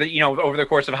over the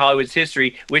course of Hollywood's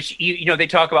history, which they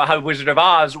talk about how Wizard of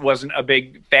Oz wasn't a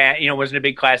big wasn't a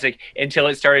big classic until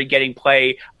it started getting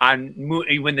play on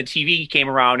when the TV came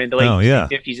around in the late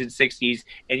 50s and 60s,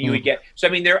 and you would get. So I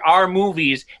mean, there are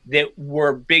movies that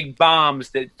were big bombs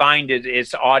that find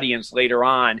its audience later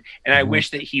on, and I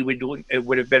wish that he would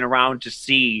have been around to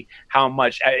see how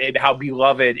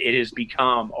beloved it has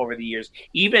become over the years.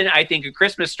 Even I think A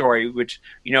Christmas Story, which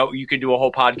you could do a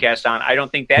whole podcast on. I don't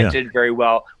think that did very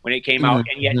well when it came out,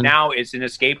 and yet now it's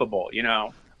inescapable.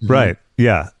 Right?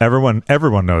 Yeah. Everyone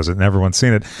knows it, and everyone's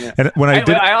seen it. Yeah. And when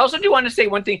I also do want to say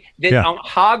one thing that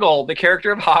Hoggle, the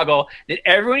character of Hoggle, that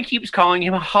everyone keeps calling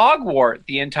him Hogwart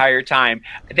the entire time.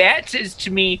 That is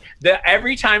to me that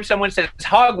every time someone says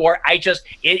Hogwart, do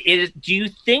you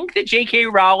think that J.K.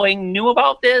 Rowling knew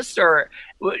about this, or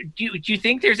do you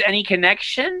think there's any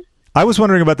connection? I was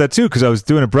wondering about that too, because I was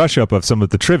doing a brush up of some of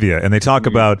the trivia, and they talk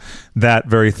about that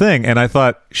very thing, and I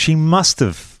thought she must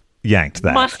have yanked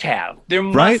that. Must have. There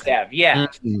must have, yeah.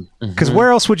 Because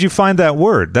where else would you find that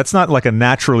word? That's not like a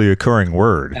naturally occurring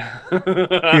word.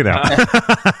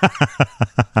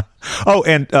 Oh,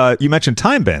 and you mentioned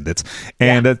Time Bandits,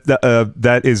 and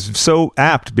that is so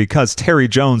apt because Terry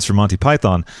Jones from Monty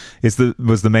Python was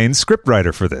the main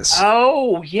scriptwriter for this.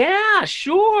 Oh, yeah,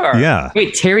 sure. Yeah.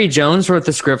 Wait, Terry Jones wrote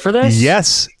the script for this?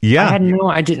 Yes. Yeah. I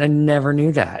never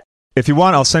knew that. If you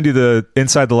want, I'll send you the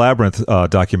Inside the Labyrinth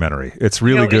documentary. It's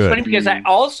really good. It's funny because I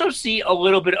also see a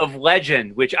little bit of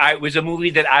Legend, which was a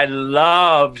movie that I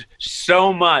loved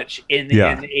so much in the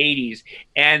 80s.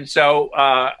 And so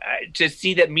to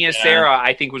see that Mia Sara,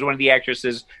 I think, was one of the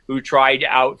actresses who tried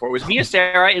out for it. Was Mia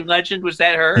Sara in Legend? Was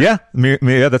that her? Yeah,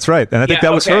 Mia, that's right. And I think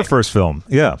that was her first film.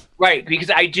 Yeah. Right, because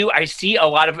I see a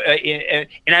lot of,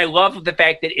 and I love the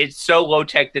fact that it's so low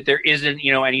tech that there isn't,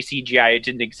 any CGI. It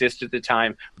didn't exist at the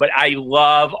time. But I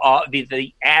love all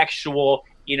the actual,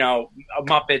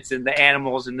 Muppets and the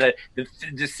animals and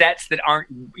the sets that aren't,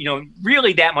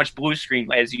 really that much blue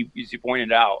screen, as you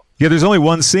pointed out. Yeah, there's only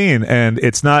one scene, and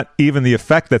it's not even the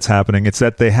effect that's happening. It's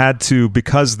that they had to,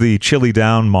 because the chili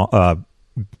down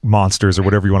monsters, or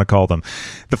whatever you want to call them,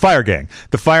 the fire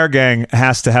gang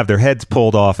has to have their heads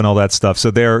pulled off and all that stuff,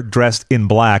 so they're dressed in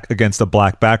black against a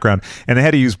black background, and they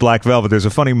had to use black velvet. There's a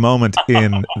funny moment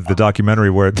in the documentary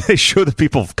where they show the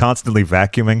people constantly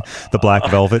vacuuming the black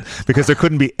velvet because there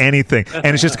couldn't be anything, and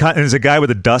it's just there's a guy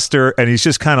with a duster, and he's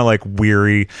just kind of like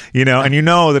weary, and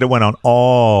that it went on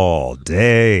all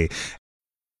day.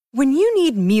 When you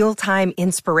need mealtime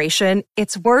inspiration,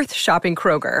 it's worth shopping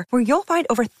Kroger, where you'll find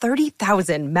over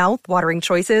 30,000 mouth-watering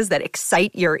choices that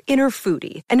excite your inner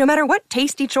foodie. And no matter what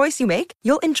tasty choice you make,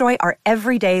 you'll enjoy our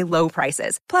everyday low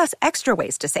prices, plus extra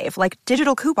ways to save, like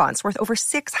digital coupons worth over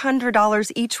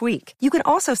 $600 each week. You can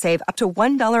also save up to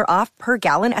 $1 off per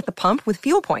gallon at the pump with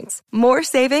fuel points. More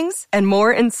savings and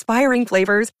more inspiring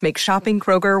flavors make shopping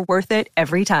Kroger worth it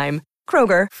every time.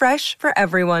 Kroger, fresh for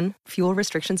everyone. Fuel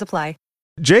restrictions apply.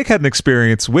 Jake had an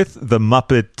experience with the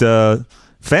Muppet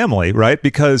family, right?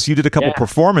 Because you did a couple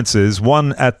performances,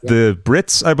 one at the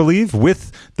Brits, I believe,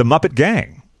 with the Muppet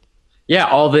Gang. Yeah,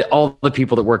 all the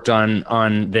people that worked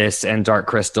on this and Dark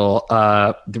Crystal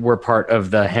were part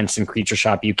of the Henson Creature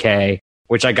Shop UK,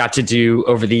 which I got to do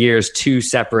over the years, 2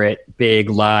 separate big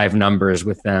live numbers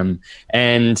with them.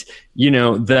 And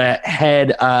the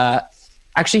head.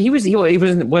 Actually, he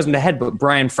wasn't the head, but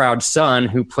Brian Froud's son,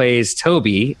 who plays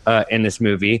Toby in this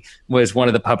movie, was one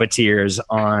of the puppeteers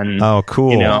on. Oh,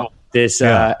 cool! This,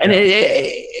 and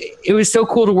it was so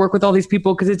cool to work with all these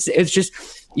people because it's just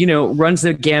runs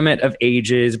the gamut of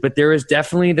ages, but there is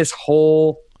definitely this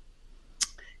whole,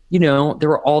 there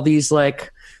were all these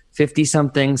like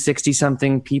 50-something,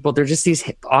 60-something people. They're just these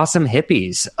awesome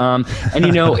hippies. And,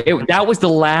 you know, that was the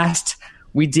last...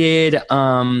 We did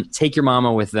Take Your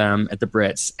Mama with them at the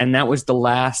Brits, and that was the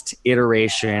last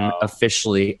iteration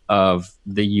officially of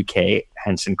the UK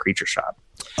Henson Creature Shop.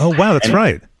 Oh, wow, that's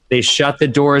right. They shut the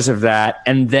doors of that,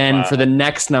 and then for the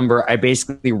next number, I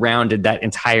basically rounded that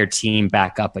entire team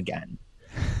back up again.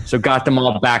 So got them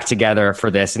all back together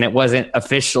for this, and it wasn't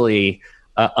officially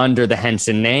under the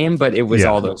Henson name, but it was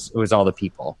all those. It was all the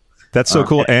people. That's so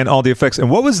cool, and all the effects. And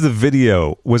what was the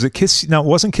video? Was it Kiss? No, it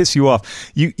wasn't Kiss You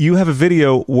Off. You have a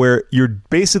video where you're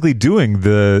basically doing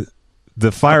the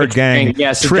Fire Gang.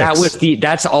 Yeah, so tricks.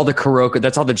 that's all the Kuroko.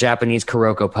 That's all the Japanese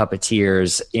Kuroko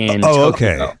puppeteers in.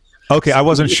 Okay. Okay, I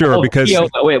wasn't sure because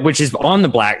which is on the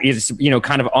black. It's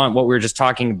kind of on what we were just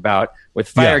talking about with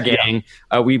Fire Gang.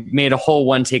 We made a whole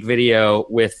one-take video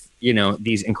with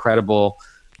these incredible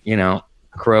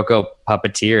Kuroko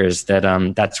puppeteers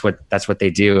that's what they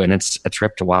do, and it's a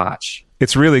trip to watch.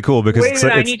 It's really cool because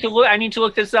I need to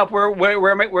look this up.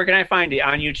 Where can I find it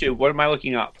on YouTube? What am I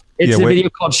looking up? It's a video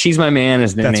called "She's My Man"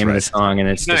 is the name of the song, and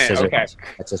it's the Scissors. Okay.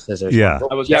 It's a Scissors. Yeah,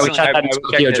 we shot that in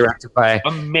Tokyo, directed by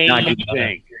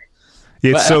amazing.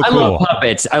 It's so cool.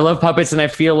 I love puppets, and I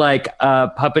feel like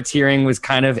puppeteering was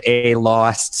kind of a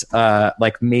lost,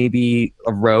 maybe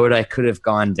a road I could have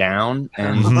gone down.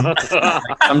 And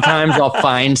sometimes I'll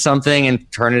find something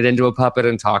and turn it into a puppet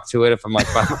and talk to it if I'm by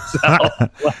myself.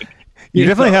 You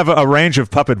definitely have a range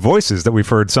of puppet voices that we've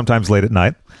heard sometimes late at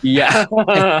night. Yeah. Well,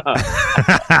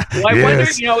 I wonder,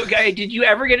 did you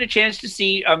ever get a chance to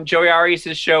see Joey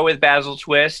Arias' show with Basil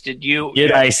Twist?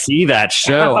 Did I see that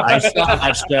show? I saw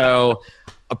that show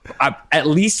at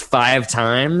least 5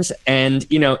 times. And,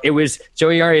 it was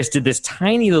Joey Arias did this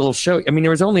tiny little show. I mean,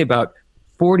 there was only about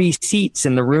 40 seats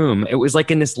in the room. It was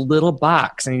like in this little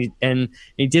box, and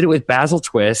he did it with Basil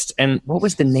Twist. And what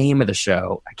was the name of the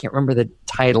show? I can't remember the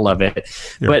title of it,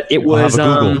 but it was. Have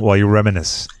a Google while you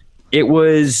reminisce. It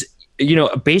was,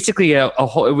 basically a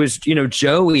whole. It was,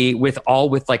 Joey with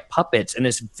like puppets and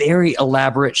this very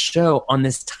elaborate show on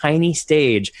this tiny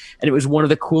stage, and it was one of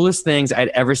the coolest things I'd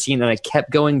ever seen. And I kept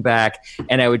going back,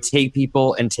 and I would take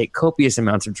people and take copious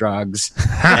amounts of drugs,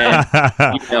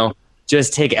 and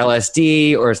just take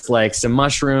LSD or like some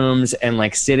mushrooms and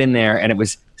like sit in there. And it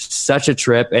was such a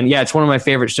trip. And yeah, it's one of my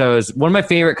favorite shows, one of my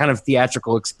favorite kind of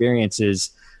theatrical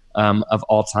experiences of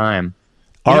all time.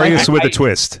 Arias with a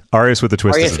twist. Arias with a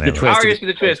twist is the name. Arias with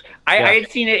a twist. I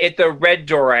had seen it at the Red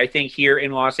Door, I think, here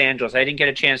in Los Angeles. I didn't get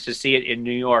a chance to see it in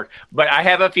New York, but I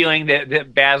have a feeling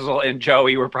that Basil and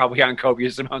Joey were probably on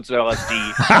copious amounts of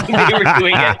LSD. They were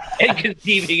doing it and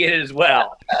conceiving it as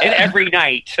well, and every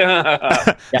night.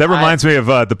 That reminds me of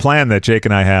the plan that Jake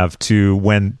and I have to,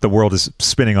 when the world is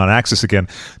spinning on axis again,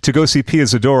 to go see Pia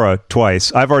Zadora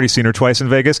twice. I've already seen her twice in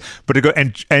Vegas, but to go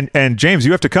and James,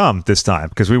 you have to come this time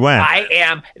because we went. I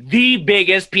am the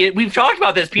biggest Pia. We've talked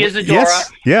about this. Pia Zadora.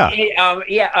 Yes.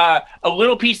 Yeah. A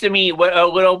little piece of me.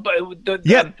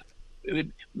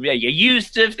 You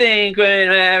used to think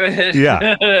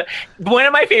yeah. One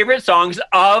of my favorite songs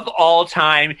of all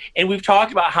time, and we've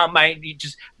talked about how my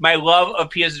love of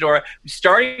Pia Zadora,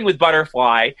 starting with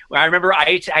Butterfly. I remember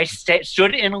I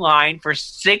stood in line for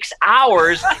 6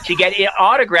 hours to get an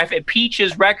autograph at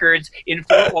Peaches Records in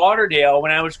Fort Lauderdale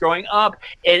when I was growing up,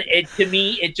 and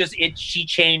she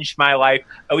changed my life.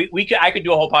 I could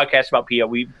do a whole podcast about Pia.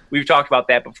 We've talked about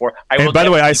that before. And by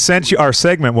the way, I sent you our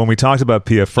segment when we talked about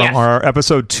Pia from our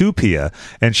episode 2 Pia,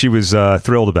 and she was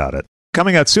thrilled about it.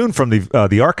 Coming out soon from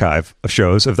the archive of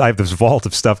shows. I have this vault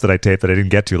of stuff that I taped that I didn't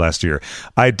get to last year.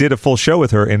 I did a full show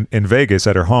with her in Vegas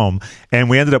at her home, and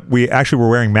we actually were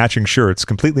wearing matching shirts,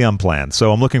 completely unplanned.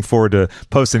 So I'm looking forward to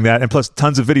posting that, and plus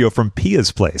tons of video from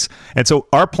Pia's place. And so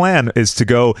our plan is to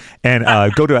go and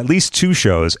go to at least 2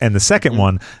 shows, and the second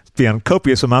one be on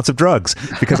copious amounts of drugs,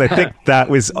 because I think that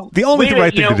was the only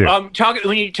right thing to do.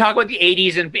 When you talk about the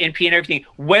 80s and Pia and everything,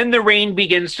 When the Rain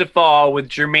Begins to Fall with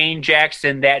Jermaine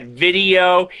Jackson, that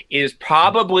video is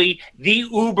probably the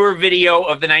Uber video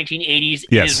of the 1980s.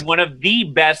 Yes. It is one of the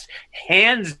best,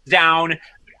 hands down,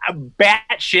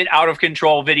 batshit out of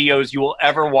control videos you will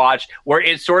ever watch, where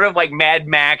it's sort of like Mad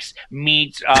Max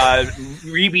meets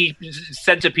Reby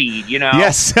Centipede,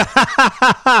 Yes.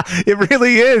 It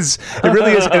really is. It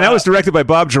really is. And that was directed by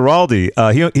Bob Giraldi.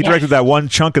 He directed that one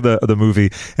chunk of the movie.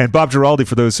 And Bob Giraldi,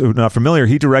 for those who are not familiar,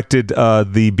 he directed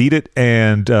the Beat It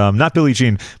and not Billie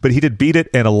Jean, but he did Beat It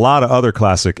and a lot of other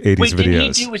classic 80s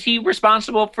videos. Was he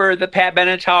responsible for the Pat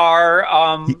Benatar?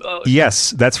 Yes,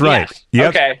 that's right. Yes. Yep,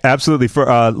 okay. Absolutely.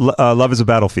 For Love is a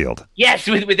Battlefield. Yes,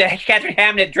 with the Catherine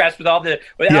Hamnett dress with all the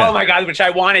Yeah. oh my god, which I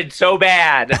wanted so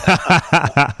bad.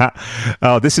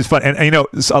 Oh, this is fun. And you know,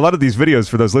 a lot of these videos,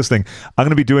 for those listening, I'm going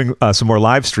to be doing some more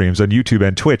live streams on YouTube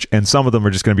and Twitch, and some of them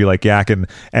are just going to be like yakking,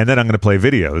 and then I'm going to play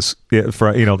videos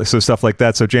for, you know, so stuff like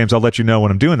that. So James, I'll let you know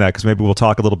when I'm doing that, because maybe we'll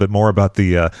talk a little bit more about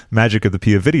the magic of the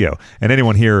Pia video. And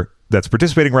anyone here that's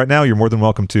participating right now, you're more than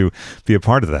welcome to be a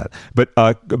part of that.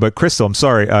 But Crystal, I'm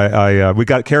sorry, we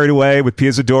got carried away with Pia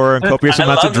Zadora and copious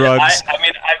amounts of drugs. I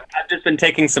mean, I've just been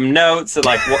taking some notes,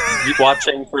 like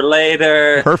watching for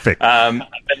later. Perfect.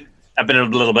 I've been a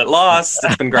little bit lost.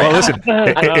 It's been great. Well, listen,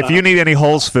 if you need any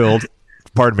holes filled,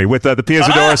 pardon me, with the Pia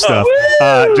Zadora stuff,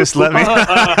 just let me. You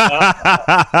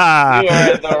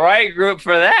are in the right group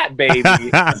for that, baby.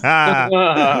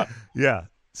 Yeah.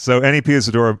 So any Pia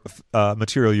Zadora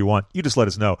material you want, you just let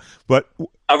us know. But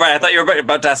All right, I thought you were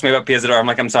about to ask me about Pia Zadora. I'm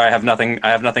like, I'm sorry, I have nothing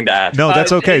to add. no,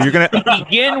 that's okay. You're gonna.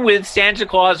 Begin with Santa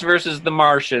Claus versus the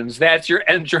Martians. That's your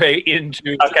entree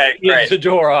into Okay, Pia great.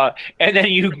 Zadora, and then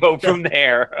you go from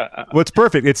there. Well, it's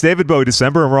perfect. It's David Bowie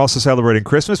December, and we're also celebrating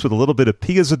Christmas with a little bit of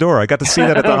Pia Zadora. I got to see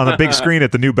that on the big screen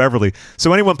at the New Beverly.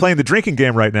 So anyone playing the drinking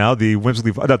game right now,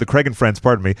 the Craig and Friends,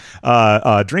 pardon me,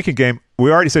 drinking game.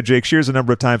 We already said Jake Shears a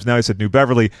number of times. Now he said New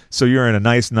Beverly. So you're in a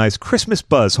nice Christmas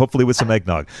buzz, hopefully with some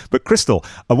eggnog. But Crystal,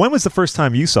 when was the first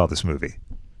time you saw this movie?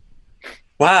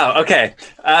 Wow. Okay.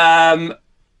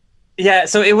 Yeah.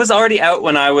 So it was already out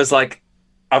when I was like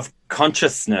of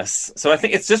consciousness. So I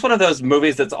think it's just one of those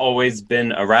movies that's always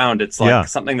been around. It's like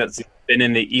something that's been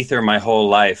in the ether my whole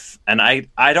life, and I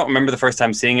don't remember the first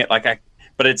time seeing it.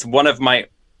 But it's one of my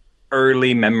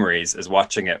early memories is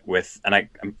watching it with, and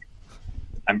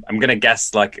I'm gonna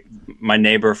guess like my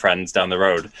neighbor friends down the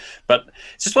road, but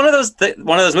it's just one of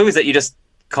those movies that you just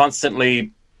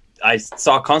I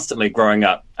saw constantly growing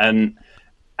up, and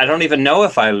I don't even know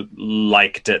if I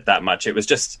liked it that much. It was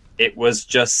just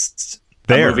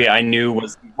a movie I knew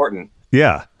was important.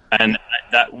 Yeah, and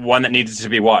that one that needed to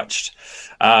be watched.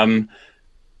 And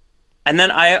then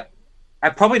I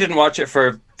probably didn't watch it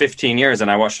for 15 years,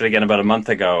 and I watched it again about a month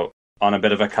ago on a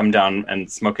bit of a come down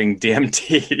and smoking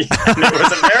DMT. And it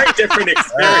was a very different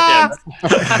experience.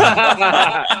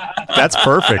 that's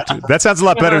perfect. That sounds a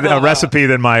lot better than a recipe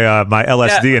than my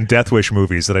LSD and Death Wish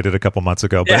movies that I did a couple months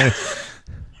ago. But anyway.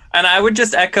 And I would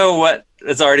just echo what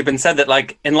has already been said, that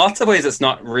like in lots of ways it's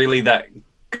not really that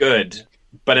good,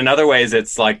 but in other ways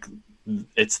it's like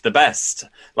it's the best.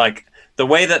 Like the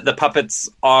way that the puppets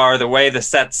are, the way the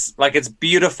sets, like it's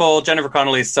beautiful. Jennifer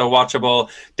Connelly is so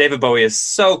watchable. David Bowie is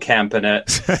so camp in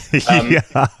it.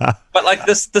 But like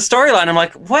the storyline, I'm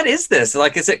like, what is this?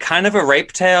 Like, is it kind of a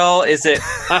rape tale? Is it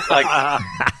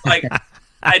like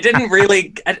I didn't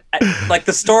really like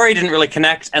the story didn't really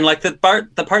connect, and like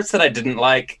the parts that I didn't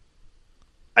like,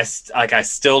 I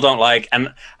still don't like,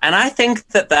 and I think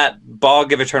that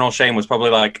Bog of Eternal Shame was probably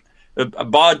like. A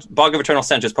Bog of Eternal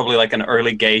Stench is probably like an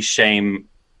early gay shame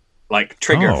like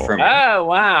trigger for me. Oh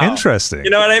wow. Interesting. You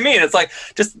know what I mean? It's like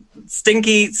just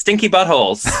stinky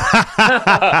buttholes.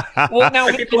 Well, now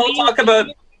people all talk about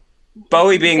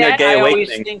Bowie being their gay awakening.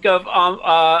 I always think of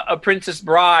A Princess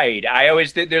Bride. I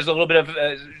always think there's a little bit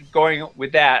of going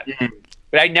with that. Mm-hmm.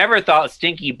 But I never thought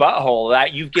stinky butthole.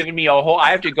 That you've given me a whole.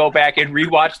 I have to go back and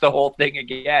rewatch the whole thing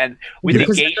again with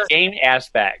the gay shame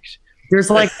aspect. There's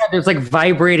like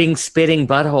vibrating, spitting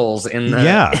buttholes in the.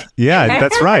 Yeah,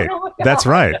 that's right. That's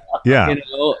right. Yeah, you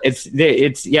know,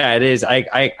 it is.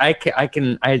 I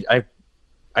can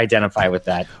identify with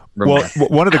that. Well,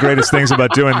 one of the greatest things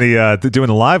about doing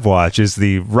the live watch is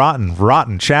the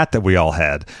rotten chat that we all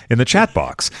had in the chat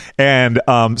box, and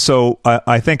so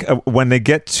I think when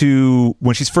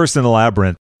she's first in the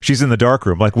labyrinth, she's in the dark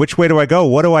room. Like, which way do I go?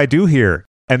 What do I do here?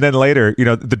 And then later, you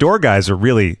know, the door guys are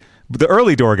really. The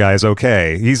early door guy is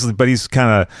okay. He's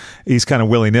kind of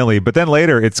willy-nilly. But then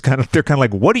later, they're kind of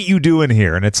like, "What are you doing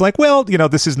here?" And it's like, well, you know,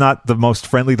 this is not the most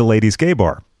friendly to ladies gay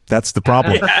bar. That's the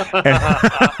problem.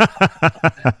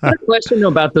 A question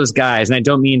about those guys, and I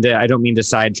don't mean to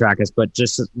sidetrack us, but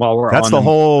just while we're that's on the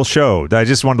whole show. I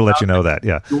just wanted to let you know that.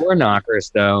 Yeah, door knockers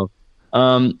though.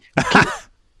 I've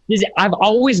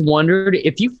always wondered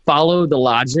if you follow the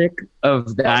logic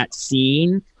of that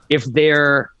scene,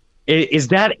 is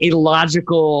that a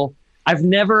logical? I've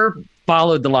never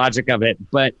followed the logic of it,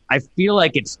 but I feel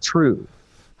like it's true.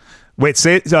 Wait,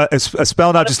 say it. Spell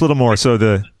it out just a little more. So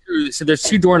there's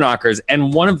two door knockers,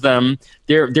 and one of them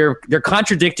they're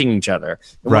contradicting each other.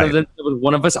 Right.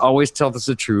 One of us always tells us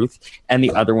the truth, and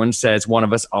the other one says one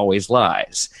of us always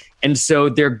lies. And so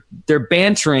they're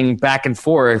bantering back and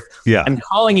forth and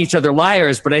calling each other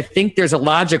liars. But I think there's a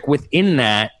logic within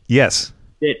that. Yes.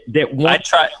 that one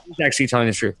is actually telling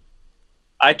the truth.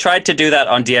 I tried to do that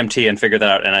on DMT and figure that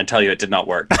out, and I tell you, it did not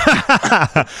work.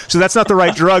 So that's not the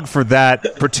right drug for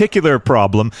that particular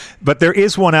problem, but there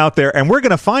is one out there, and we're going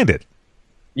to find it.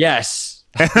 Yes.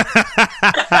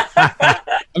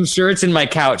 I'm sure it's in my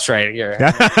couch right here.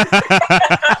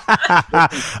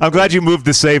 I'm glad you moved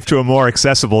the safe to a more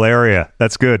accessible area.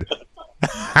 That's good.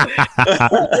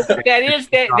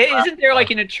 Isn't there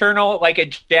like an eternal, like a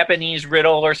Japanese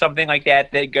riddle or something like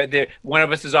that? That one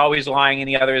of us is always lying and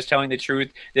the other is telling the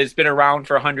truth. That's been around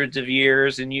for hundreds of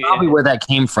years, and probably where that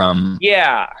came from.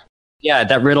 Yeah,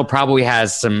 that riddle probably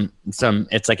has some.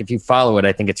 It's like if you follow it,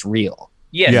 I think it's real.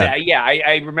 Yes,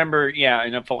 I remember. Yeah,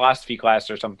 in a philosophy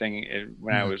class or something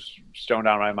when I was stoned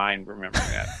out of my mind, remembering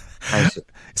that.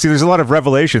 See, there's a lot of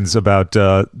revelations about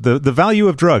the value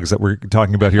of drugs that we're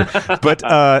talking about here, but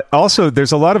also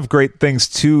there's a lot of great things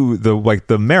to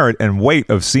the merit and weight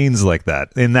of scenes like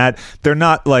that. In that they're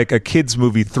not like a kids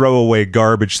movie throwaway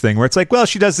garbage thing where it's like, well,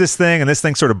 she does this thing and this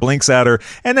thing sort of blinks at her,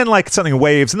 and then like something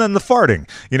waves, and then the farting.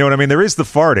 You know what I mean? There is the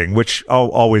farting, which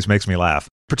always makes me laugh.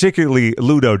 Particularly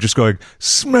Ludo just going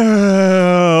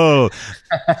smell.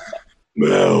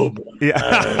 Smell.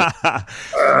 Yeah.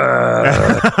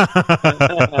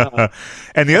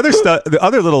 And the other stuff, the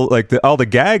other little, like all the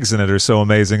gags in it are so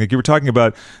amazing. Like you were talking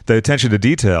about the attention to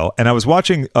detail, and I was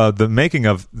watching the making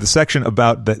of the section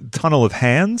about the Tunnel of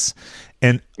Hands,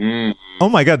 and oh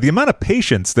my God, the amount of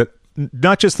patience that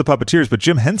not just the puppeteers, but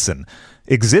Jim Henson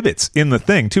exhibits in the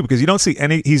thing too, because you don't see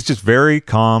any. He's just very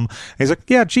calm. He's like,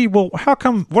 yeah, gee, well, how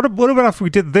come? What about if we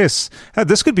did this?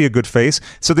 This could be a good face.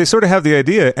 So they sort of have the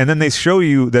idea, and then they show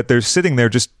you that they're sitting there,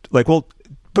 just like, well,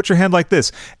 put your hand like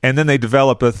this, and then they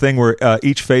develop a thing where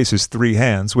each face is 3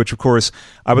 hands, which of course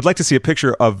I would like to see a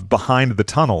picture of behind the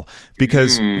tunnel,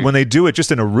 because when they do it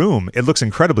just in a room, it looks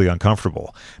incredibly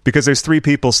uncomfortable because there's 3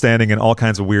 people standing in all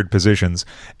kinds of weird positions.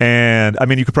 And I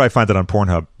mean, you could probably find that on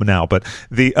Pornhub now, but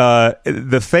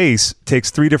the face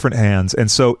takes 3 different hands, and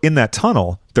so in that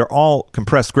tunnel they're all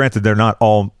compressed. Granted, they're not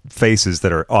all faces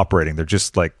that are operating, they're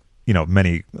just like, you know,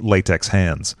 many latex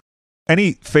hands.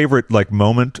 Any favorite like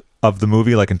moment of the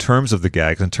movie, like in terms of the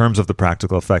gags, in terms of the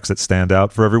practical effects that stand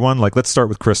out for everyone? Like, let's start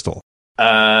with Crystal.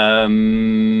 Besides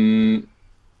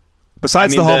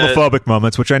the homophobic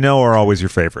moments, which I know are always your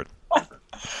favorite.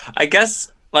 I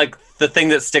guess like the thing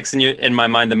that sticks in my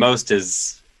mind the most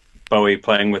is Bowie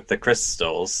playing with the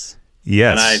crystals.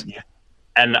 Yes.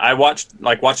 And I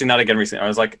watching that again recently. I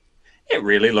was like, it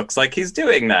really looks like he's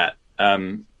doing that.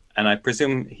 And I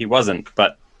presume he wasn't,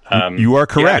 but you are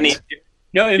correct.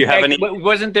 No, in fact,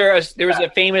 wasn't there there was a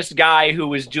famous guy who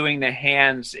was doing the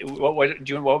hands? What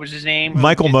was his name?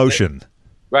 Michael Motion.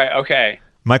 Right. Okay.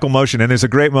 Michael Motion, and there's a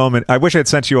great moment. I wish I had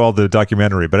sent you all the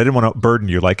documentary, but I didn't want to burden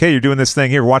you. Like, hey, you're doing this thing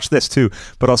here, watch this too.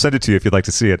 But I'll send it to you if you'd like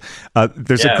to see it.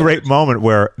 There's a great moment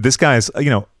where this guy's,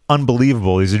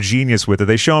 unbelievable. He's a genius with it.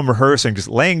 They show him rehearsing, just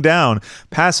laying down,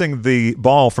 passing the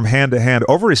ball from hand to hand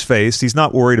over his face. He's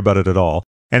not worried about it at all.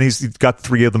 And he's got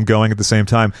 3 of them going at the same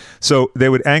time. So they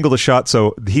would angle the shot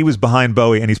so he was behind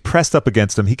Bowie and he's pressed up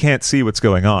against him. He can't see what's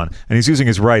going on. And he's using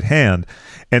his right hand.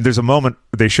 And there's a moment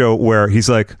they show where he's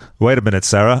like, wait a minute,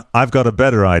 Sarah, I've got a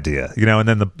better idea. And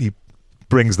then he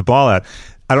brings the ball out.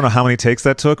 I don't know how many takes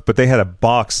that took, but they had a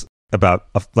box about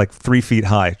like 3 feet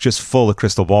high, just full of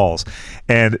crystal balls.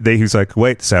 And he's like,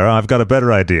 wait, Sarah, I've got a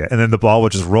better idea. And then the ball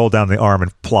would just roll down the arm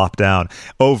and plop down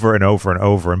over and over and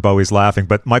over. And Bowie's laughing.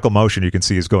 But Michael Motion, you can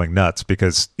see, is going nuts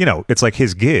because, it's like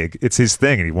his gig. It's his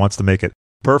thing, and he wants to make it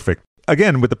perfect.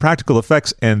 Again, with the practical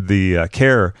effects and the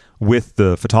care with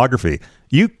the photography,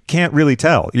 you can't really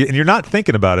tell. And you're not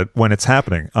thinking about it when it's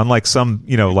happening, unlike some,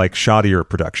 like shoddier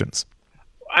productions.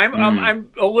 I'm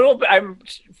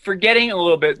forgetting a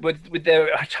little bit with the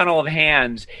Tunnel of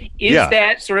Hands. Is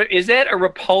that a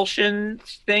repulsion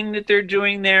thing that they're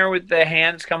doing there with the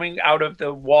hands coming out of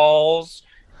the walls?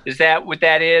 Is that what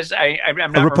that is? I'm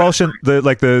not a repulsion.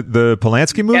 The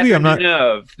Polanski movie. I'm not.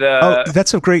 Oh,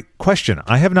 that's a great question.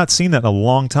 I have not seen that in a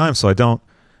long time, so I don't.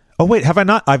 Oh wait, have I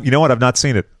not? You know what? I've not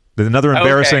seen it. Another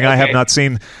embarrassing I have not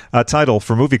seen title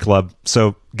for Movie Club.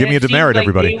 So give me a demerit, like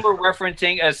everybody. They were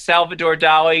referencing a Salvador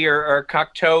Dali or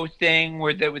Cocteau thing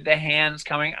with the hands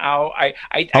coming out. I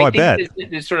think this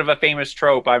is sort of a famous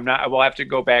trope. I will have to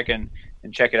go back and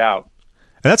check it out.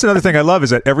 And that's another thing I love is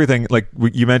that everything, like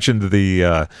you mentioned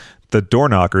the door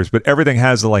knockers, but everything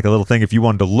has like a little thing. If you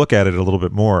wanted to look at it a little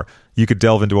bit more, you could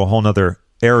delve into a whole nother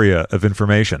area of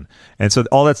information. And so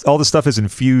all the stuff is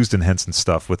infused in Henson's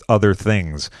stuff with other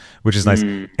things, which is nice.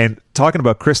 And talking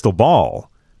about Crystal Ball,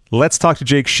 let's talk to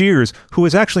Jake Shears, who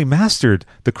has actually mastered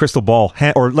the crystal ball,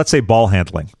 or let's say ball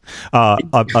handling,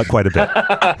 quite a bit.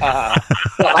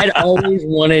 I'd always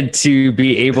wanted to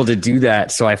be able to do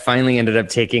that, so I finally ended up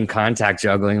taking contact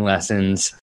juggling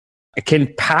lessons. I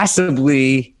can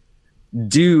passably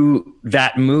do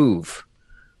that move.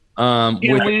 Can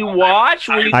we watch?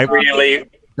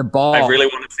 The ball. I really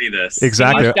want to see this.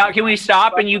 Exactly. Can we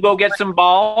stop and you go get some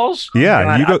balls? Yeah,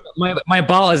 God, you go. My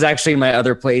ball is actually in my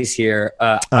other place here.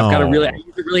 I've got I use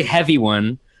a really heavy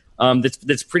one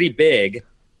that's pretty big,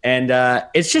 and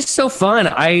it's just so fun.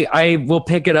 I will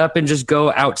pick it up and just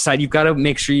go outside. You've got to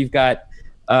make sure you've got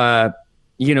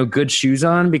good shoes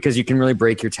on, because you can really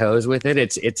break your toes with it.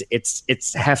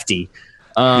 It's hefty.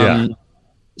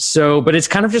 So, but it's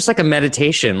kind of just like a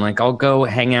meditation. Like, I'll go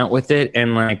hang out with it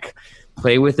and like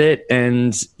play with it,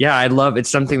 and it's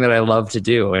something that I love to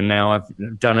do, and now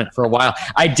I've done it for a while.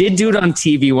 I did do it on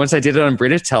TV once. I did it on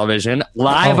British television,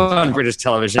 live on British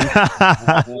television. It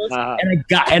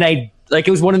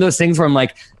was one of those things where I'm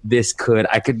like,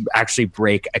 I could actually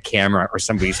break a camera or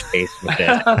somebody's face with it.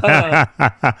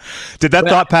 Did that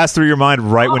thought pass through your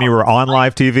mind right when you were on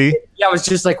live TV? Yeah, I was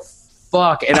just like,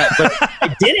 fuck, but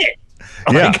I did it.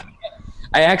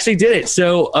 I actually did it.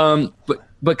 So,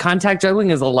 but contact juggling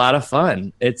is a lot of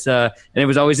fun. It's and it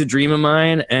was always a dream of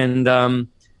mine. And I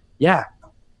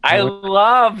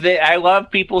love that. I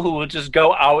love people who will just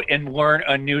go out and learn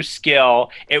a new skill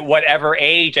at whatever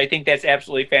age. I think that's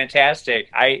absolutely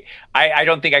fantastic. I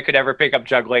don't think I could ever pick up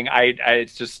juggling.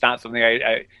 It's just not something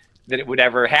that it would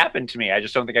ever happen to me. I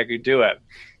just don't think I could do it.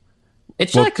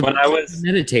 It's when I was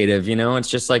meditative, it's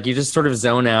just like you just sort of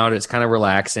zone out. It's kind of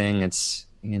relaxing. It's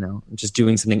just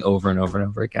doing something over and over and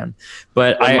over again.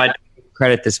 But I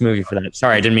credit this movie for that.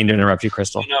 Sorry, I didn't mean to interrupt you,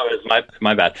 Crystal. No, it was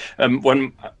my bad.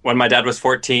 When my dad was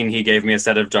 14, he gave me a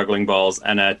set of juggling balls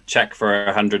and a check for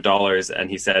 $100, and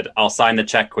he said, "I'll sign the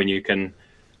check when you can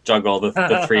juggle the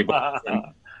 3 balls." And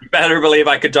you better believe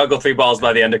I could juggle 3 balls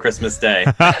by the end of Christmas Day.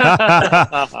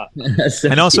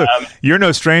 And also, you're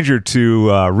no stranger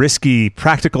to risky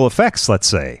practical effects, let's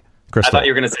say. Crystal. I thought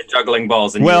you were going to say juggling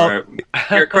balls, and you're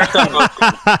correct on both.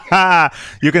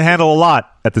 You can handle a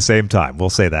lot at the same time. We'll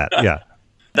say that. Yeah,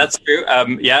 that's true.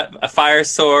 A fire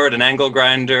sword, an angle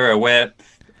grinder, a whip.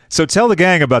 So tell the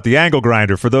gang about the angle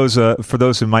grinder for those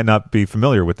who might not be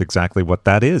familiar with exactly what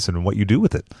that is and what you do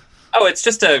with it. Oh, it's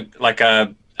just a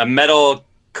metal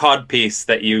cod piece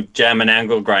that you jam an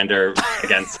angle grinder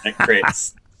against, and it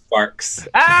creates sparks.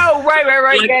 Oh,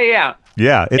 right.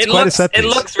 Yeah, it's quite a set piece. It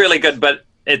looks really good, but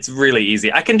it's really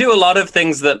easy. I can do a lot of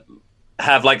things that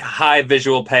have like high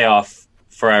visual payoff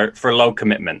for low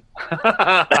commitment.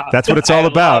 That's what it's all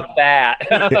about. Love that.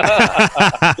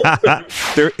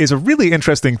 There is a really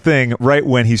interesting thing right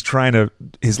when he's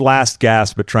his last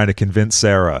gasp at trying to convince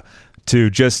Sarah to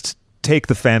just take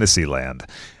the fantasy land.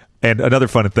 And another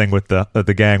fun thing with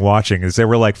the gang watching is they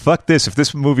were like, fuck this. If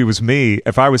this movie was me,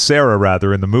 if I was Sarah,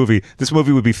 rather, in the movie, this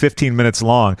movie would be 15 minutes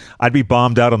long. I'd be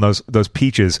bombed out on those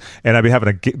peaches, and I'd be having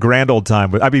a grand old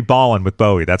time. I'd be balling with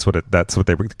Bowie. That's what they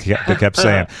kept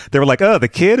saying. They were like, oh, the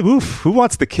kid? Oof, who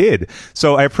wants the kid?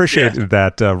 So I appreciated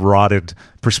that rotted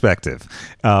perspective,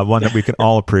 one that we can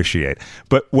all appreciate.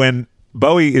 But when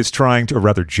Bowie is trying to, or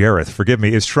rather Jareth, forgive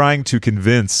me, is trying to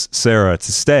convince Sarah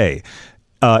to stay,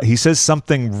 he says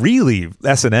something really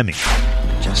S&M-y.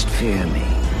 Just fear me,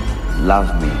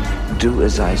 love me, do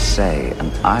as I say,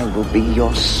 and I will be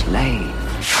your slave.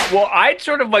 Well, I'd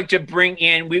sort of like to bring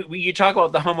in, you talk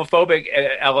about the homophobic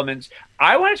elements.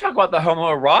 I want to talk about the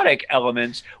homoerotic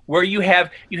elements, where you have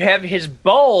his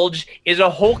bulge is a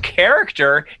whole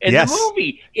character in the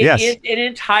movie. It is an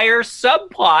entire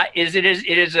subplot.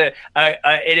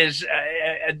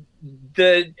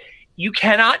 You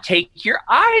cannot take your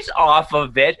eyes off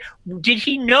of it. Did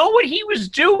he know what he was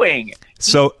doing?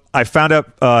 So I found out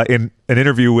in an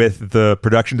interview with the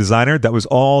production designer that was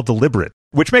all deliberate,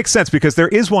 which makes sense because there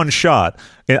is one shot,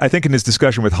 I think in his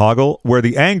discussion with Hoggle, where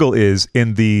the angle is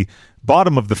in the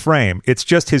bottom of the frame. It's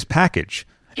just his package.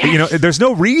 Yes. There's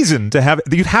no reason to have it.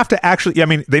 You'd have to actually,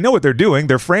 they know what they're doing.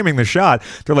 They're framing the shot.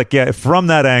 They're like, from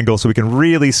that angle so we can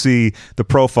really see the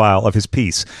profile of his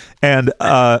piece. And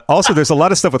also there's a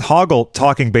lot of stuff with Hoggle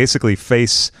talking basically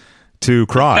face to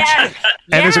crotch. Yes.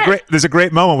 And there's a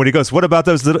great moment when he goes, what about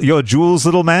those little, jewels,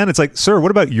 little man? It's like, sir,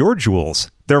 what about your jewels?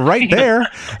 They're right there.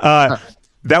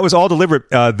 That was all deliberate.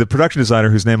 The production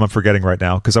designer, whose name I'm forgetting right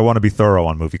now, because I want to be thorough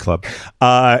on Movie Club,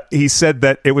 he said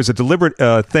that it was a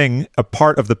deliberate thing, a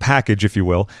part of the package, if you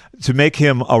will, to make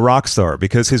him a rock star,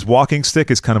 because his walking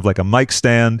stick is kind of like a mic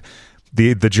stand.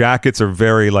 The jackets are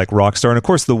very like rock star. And, of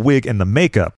course, the wig and the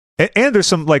makeup And there's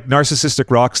some like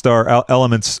narcissistic rock star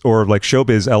elements or like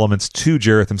showbiz elements to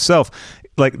Jareth himself.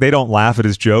 Like they don't laugh at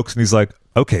his jokes, and he's like,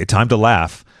 "Okay, time to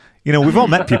laugh." You know, we've all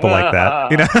met people like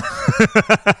that. You know,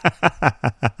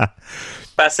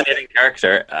 fascinating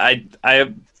character.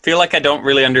 I feel like I don't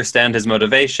really understand his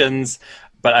motivations,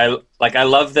 but I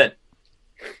love that.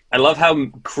 I love how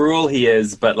cruel he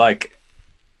is, but like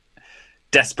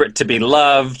desperate to be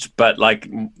loved, but like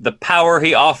the power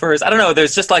he offers. I don't know.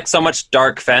 There's just like so much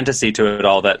dark fantasy to it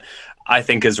all that I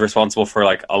think is responsible for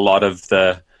like a lot of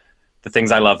the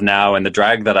things I love now and the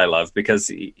drag that I love, because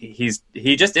he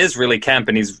just is really camp,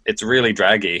 and it's really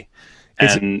draggy.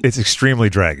 And it's extremely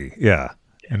draggy, yeah,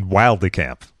 and wildly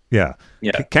camp. Yeah.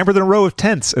 Camper than a row of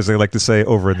tents, as they like to say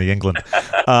over in the England.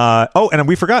 And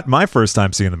we forgot my first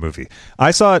time seeing the movie.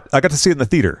 I got to see it in the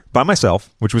theater by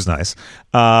myself, which was nice.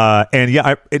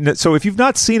 So if you've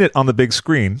not seen it on the big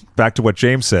screen, back to what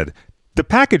James said, the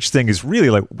package thing is really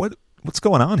like, what's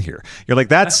going on here? You're like,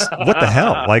 that's what the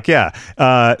hell? Like, yeah.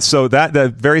 So that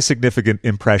very significant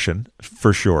impression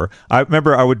for sure. I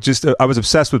remember I was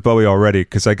obsessed with Bowie already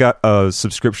because I got a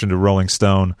subscription to Rolling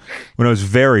Stone when I was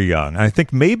very young. I think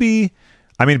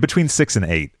between 6 and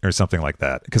 8 or something like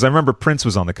that. Because I remember Prince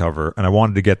was on the cover and I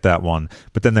wanted to get that one,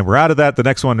 but then they were out of that. The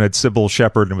next one had Sybil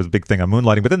Shepherd and it was a big thing on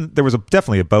Moonlighting, but then there was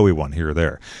definitely a Bowie one here or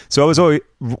there. So I was always,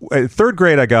 third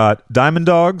grade, I got Diamond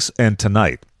Dogs and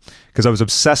Tonight, because I was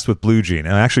obsessed with Blue Jean.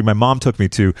 And actually, my mom took me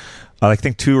to, I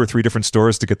think, 2 or 3 different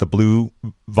stores to get the blue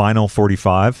vinyl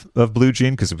 45 of Blue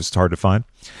Jean, because it was hard to find.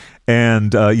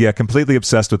 And completely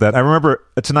obsessed with that. I remember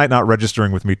Tonight not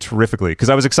registering with me terrifically, because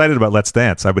I was excited about Let's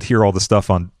Dance. I would hear all the stuff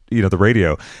on the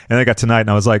radio. And I got Tonight, and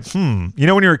I was like, when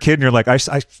you're a kid and you're like, I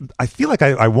feel like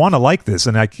I want to like this,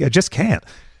 and I just can't.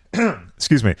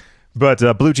 Excuse me. But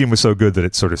Blue Jean was so good that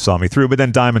it sort of saw me through. But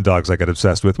then Diamond Dogs I got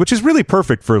obsessed with, which is really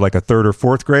perfect for like a 3rd or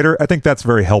 4th grader. I think that's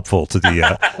very helpful to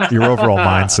your overall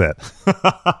mindset.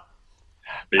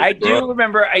 I do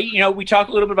remember, we talked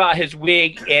a little bit about his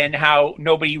wig and how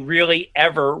nobody really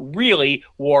ever really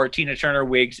wore Tina Turner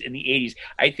wigs in the 80s.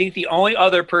 I think the only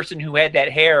other person who had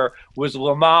that hair was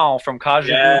Lamal from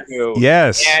Kajagoogoo.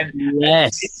 Yes. And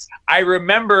yes. I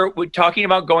remember talking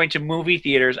about going to movie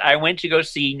theaters. I went to go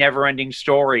see Neverending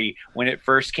Story when it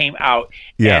first came out.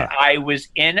 Yeah.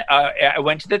 And I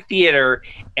went to the theater,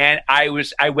 and I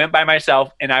went by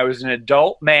myself, and I was an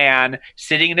adult man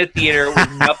sitting in a theater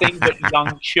with nothing but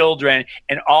young children,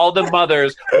 and all the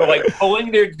mothers were like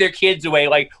pulling their kids away,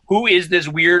 like, who is this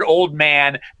weird old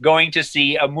man going to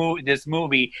see this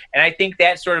movie? And I think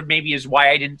that sort of maybe is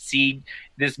why I didn't see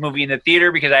this movie in the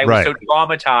theater, because I was so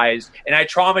traumatized, and I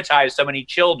traumatized so many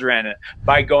children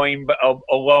by going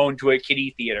alone to a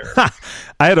kiddie theater.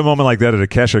 I had a moment like that at a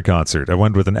Kesha concert. I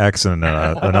went with an ex and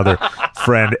another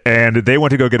friend, and they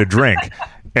went to go get a drink.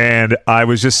 And I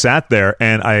was just sat there,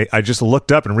 and I just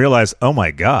looked up and realized, oh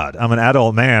my God, I'm an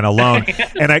adult man alone.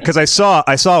 And because I saw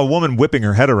a woman whipping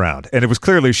her head around, and it was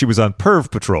clearly she was on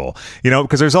perv patrol,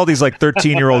 because there's all these like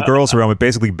 13-year-old girls around with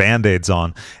basically Band-Aids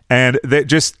on. And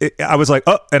I was like,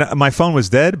 oh, and my phone was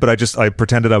dead, but I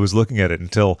pretended I was looking at it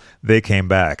until they came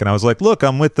back. And I was like, look,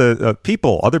 I'm with the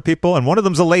other people, and one of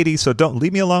them's a lady, so don't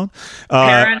leave me alone.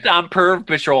 Parents on perv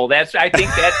patrol. I think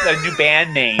that's a new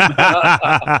band name.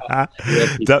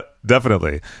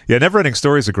 Definitely. Yeah, Neverending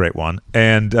Story is a great one.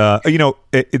 And,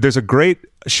 there's a great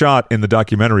shot in the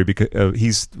documentary because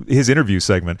his interview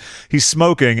segment. He's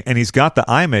smoking, and he's got the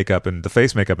eye makeup and the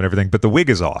face makeup and everything, but the wig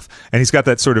is off. And he's got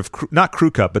that sort of, not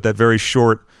crew cut, but that very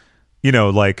short,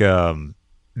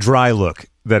 dry look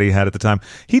that he had at the time.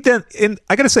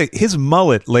 I got to say, his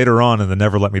mullet later on in the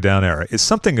Never Let Me Down era is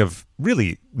something of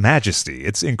really majesty.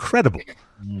 It's incredible.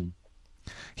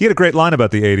 He had a great line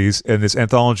about the 80s in this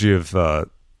anthology of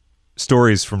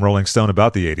stories from Rolling Stone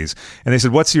about the 80s. And they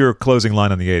said, what's your closing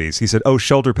line on the 80s? He said,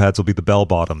 shoulder pads will be the bell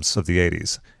bottoms of the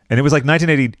 80s. And it was like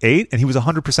 1988, and he was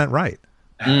 100% right.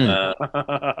 And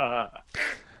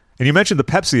you mentioned the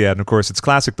Pepsi ad, and of course it's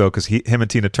classic though, because him and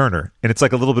Tina Turner. And it's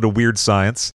like a little bit of weird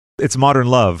science. It's Modern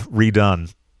Love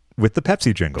redone with the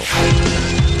Pepsi jingle.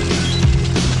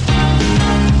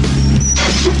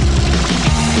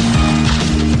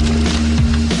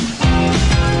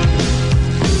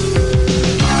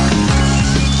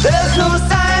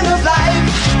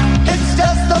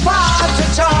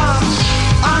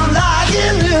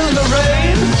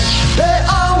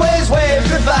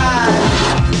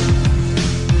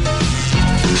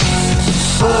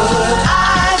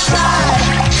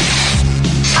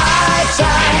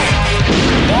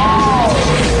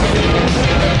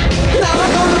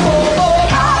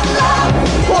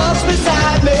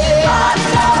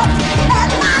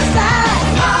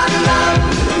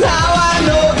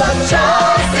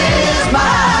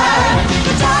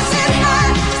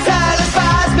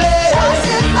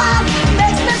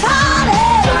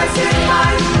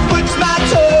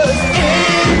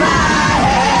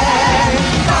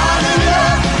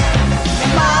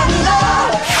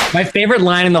 My favorite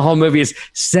line in the whole movie is,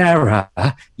 "Sarah,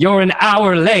 you're an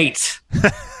hour late."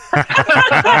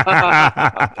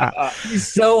 She's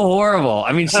so horrible.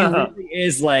 I mean, she really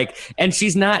is like, and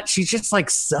she's just like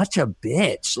such a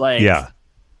bitch. Like, Yeah.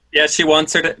 Yeah, she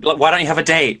wants her to. Why don't you have a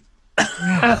date?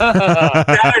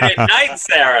 Saturday night,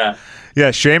 Sarah.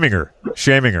 Yeah, shaming her.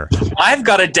 I've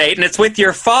got a date, and it's with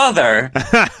your father.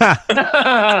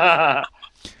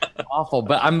 awful.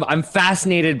 But I'm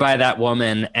fascinated by that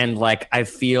woman, and like I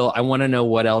want to know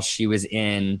what else she was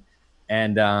in.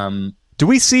 And do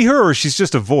we see her, or she's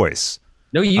just a voice?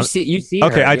 no, you see.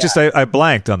 Okay, her, I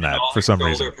blanked on that for some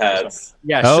Shoulder reason. pads.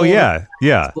 Yeah. Oh shoulder,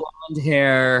 yeah. blonde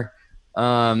hair.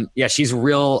 Yeah, she's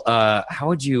real.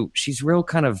 She's real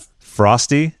kind of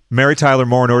Frosty, Mary Tyler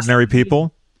Moore in Ordinary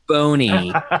People.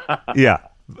 bony. Yeah,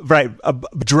 right.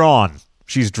 Drawn.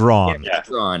 She's drawn. Yeah.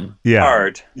 Drawn. Yeah.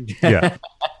 Hard. Yeah.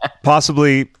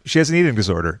 Possibly she has an eating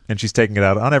disorder and she's taking it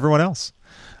out on everyone else.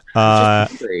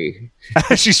 Hungry.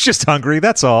 She's just hungry.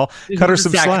 That's all. Cut her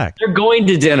some slack. They're going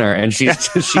to dinner, and she's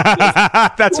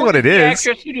That's what it The is.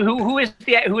 actress, who is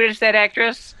that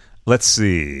actress? Let's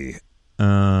see.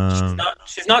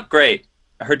 She's not great.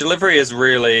 Her delivery is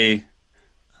really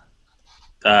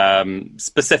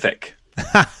specific.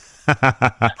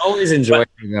 I always enjoy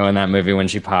her though in that movie when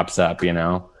she pops up. You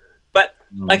know. But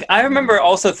like, I remember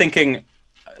also thinking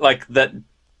like that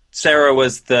Sarah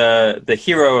was the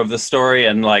hero of the story,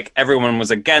 and like everyone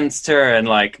was against her, and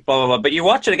like blah blah blah. But you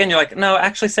watch it again, you're like, no,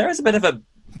 actually, Sarah's a bit of a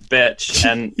bitch,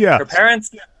 and Yeah. her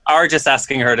parents are just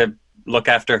asking her to look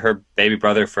after her baby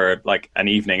brother for like an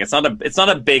evening. It's not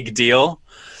a big deal.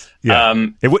 Yeah.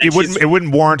 It she's-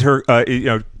 wouldn't warrant her,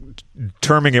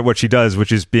 terming it what she does,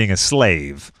 which is being a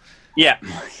slave. Yeah,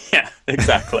 yeah,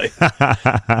 exactly.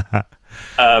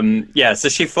 So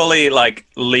she fully like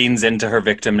leans into her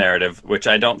victim narrative, which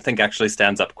I don't think actually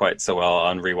stands up quite so well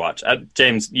on rewatch.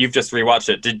 James, you've just rewatched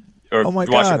it, Oh my watched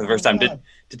it God. for the first time?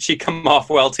 Did she come off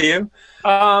well to you?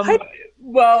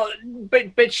 Well,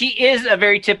 but she is a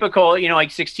very typical, like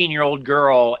 16-year-old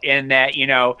girl in that,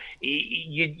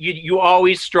 you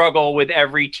always struggle with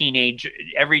every teenager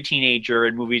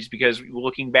in movies, because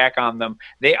looking back on them,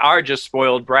 they are just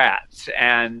spoiled brats.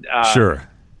 And Sure.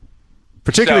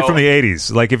 Particularly from the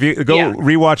 80s. Like, if you go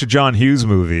rewatch a John Hughes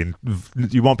movie,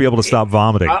 you won't be able to stop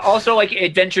vomiting. Also, like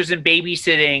Adventures in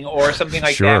Babysitting or something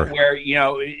like Sure. that, where,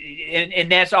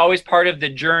 and that's always part of the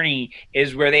journey,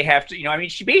 is where they have to,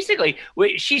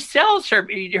 she sells her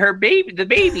baby,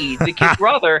 the kid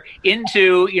brother,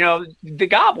 into, the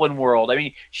goblin world. I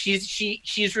mean,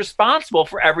 she's responsible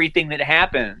for everything that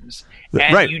happens.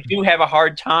 And Right. you do have a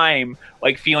hard time,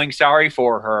 like, feeling sorry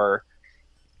for her.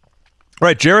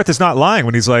 Right. Jareth is not lying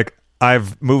when he's like,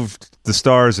 I've moved the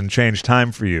stars and changed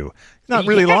time for you. He's not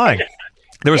really lying.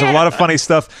 There was a lot of funny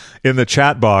stuff in the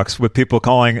chat box with people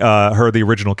calling her the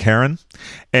original Karen.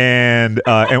 And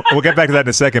we'll get back to that in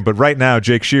a second. But right now,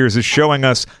 Jake Shears is showing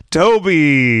us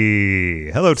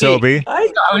Toby. Hello, Toby.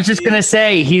 I was just gonna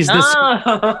say he's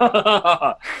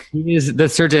the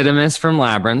Sir Didymus from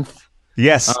Labyrinth.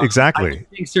 Yes, exactly.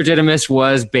 I think Sir Didymus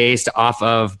was based off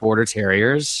of Border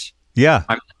Terriers. Yeah.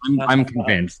 I'm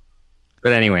convinced.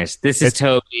 But anyways, this is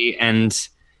Toby, and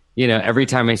every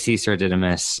time I see Sir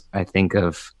Didymus, I think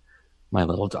of my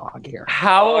little dog here.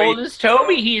 How old is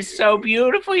Toby? He's so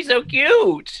beautiful. He's so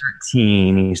cute.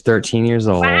 13. He's 13 years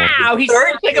old. Wow, he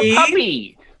looks like a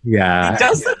puppy. Yeah. He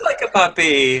does look like a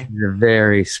puppy. He's a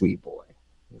very sweet boy.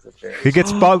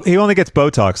 He only gets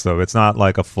Botox, though. It's not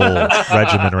like a full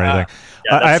regimen or anything.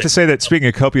 I have to say that, speaking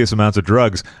of copious amounts of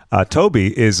drugs,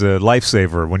 Toby is a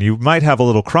lifesaver. When you might have a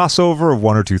little crossover of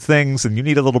one or two things and you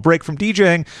need a little break from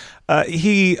DJing,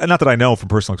 he, not that I know from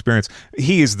personal experience,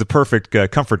 he is the perfect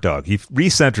comfort dog. He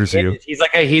recenters you.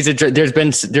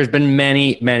 There's been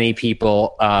many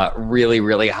people really,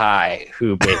 really high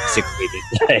who basically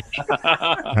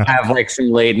have like some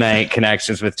late night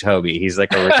connections with Toby. He's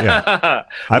like a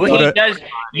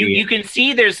You can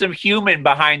see there's some human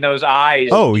behind those eyes.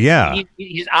 Oh yeah.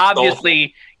 He's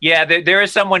obviously there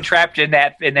is someone trapped in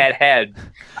that head.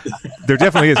 There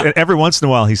definitely is. And every once in a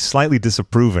while he's slightly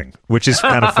disapproving, which is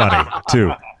kind of funny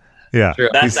too. Yeah.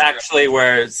 That's actually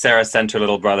where Sarah sent her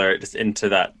little brother, just into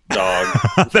that dog.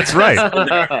 That's right.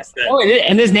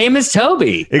 And his name is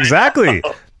Toby. Exactly.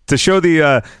 To show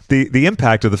the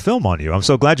impact of the film on you. I'm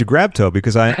so glad you grabbed Toby,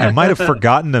 because I might have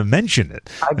forgotten to mention it.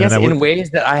 I guess in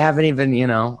ways that I haven't even,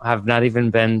 have not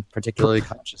even been particularly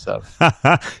conscious of.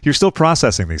 You're still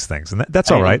processing these things, and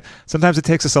that's all right. Sometimes it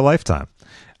takes us a lifetime.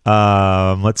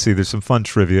 Let's see. There's some fun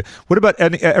trivia. What about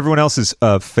everyone else's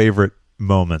favorite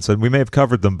moments, and we may have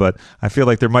covered them, but I feel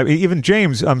like there might be, even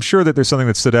James, I'm sure that there's something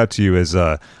that stood out to you as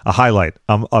a highlight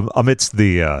amidst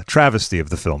the travesty of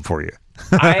the film for you.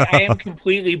 I am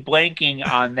completely blanking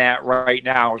on that right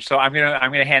now, so I'm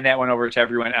gonna hand that one over to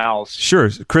everyone else. Sure,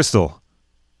 Crystal.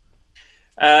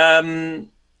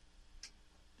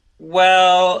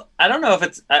 Well, I don't know if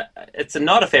it's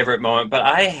not a favorite moment, but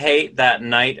I hate that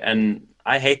night,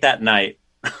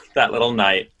 that little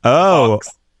knight. Oh,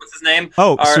 Fox. What's his name?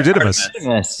 Oh, Sir Didymus.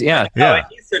 Yes, yeah. Oh,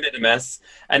 he's Sir Didymus.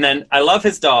 And then I love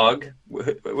his dog,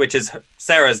 which is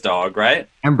Sarah's dog, right?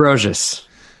 Ambrosius.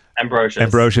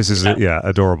 Ambrosius is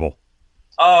adorable.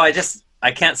 Oh,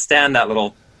 I can't stand that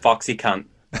little foxy cunt.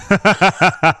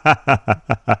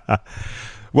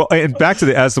 Well, and back to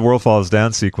the As the World Falls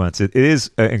Down sequence, it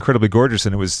is incredibly gorgeous,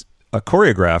 and it was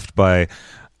choreographed by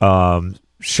Cheryl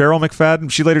McFadden.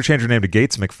 She later changed her name to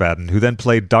Gates McFadden, who then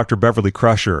played Dr. Beverly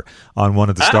Crusher on one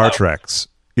of the Star Treks.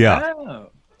 Yeah. Oh.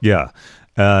 Yeah.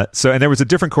 And there was a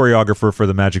different choreographer for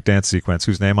the Magic Dance sequence,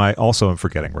 whose name I also am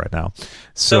forgetting right now.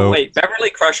 So wait,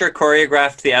 Beverly Crusher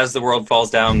choreographed the As the World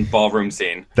Falls Down ballroom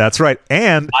scene. That's right.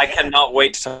 And I cannot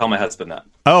wait to tell my husband that.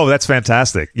 Oh, that's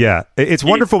fantastic. Yeah. It's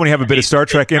wonderful when you have a bit of Star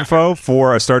Trek info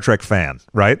for a Star Trek fan,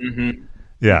 right? Mm-hmm.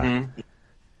 Yeah. Mm-hmm.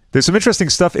 There's some interesting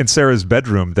stuff in Sarah's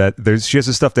bedroom she has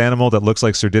a stuffed animal that looks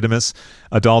like Sir Didymus,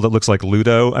 a doll that looks like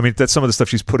Ludo. I mean, that's some of the stuff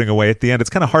she's putting away at the end. It's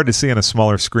kind of hard to see on a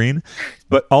smaller screen.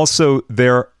 But also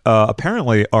there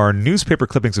apparently are newspaper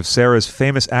clippings of Sarah's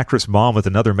famous actress mom with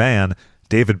another man,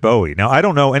 David Bowie. Now, I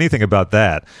don't know anything about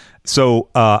that. So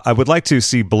I would like to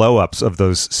see blow-ups of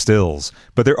those stills.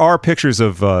 But there are pictures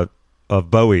of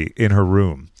Bowie in her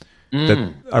room.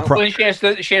 Well, she has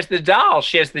the doll.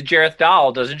 She has the Jareth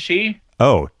doll, doesn't she?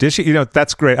 Oh, did she?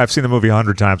 That's great. I've seen the movie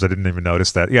 100 times. I didn't even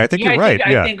notice that. Yeah, I think you're right.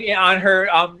 I think on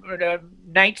her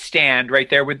nightstand right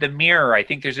there with the mirror, I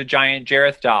think there's a giant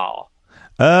Jareth doll.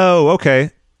 Oh,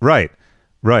 okay. Right.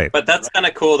 But that's kind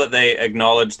of cool that they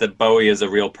acknowledge that Bowie is a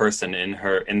real person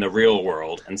in the real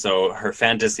world, and so her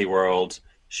fantasy world,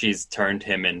 she's turned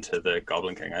him into the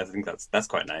Goblin King. I think that's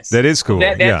quite nice. That is cool.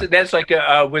 That's like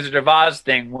a Wizard of Oz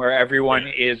thing where everyone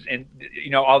is, in,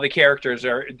 all the characters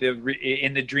are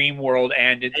in the dream world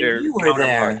and their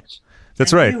counterparts.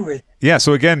 That's right. Yeah.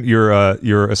 So again,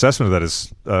 your assessment of that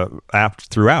is apt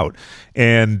throughout.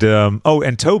 And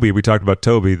and Toby, we talked about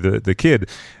Toby, the kid,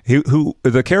 who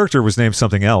the character was named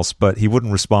something else, but he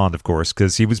wouldn't respond, of course,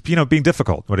 because he was being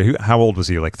difficult. How old was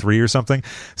he? Like 3 or something.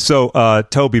 So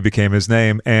Toby became his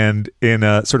name, and in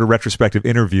a sort of retrospective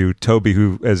interview, Toby,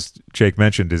 who, as Jake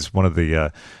mentioned, is one of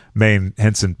the main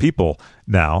Henson people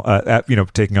now,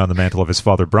 taking on the mantle of his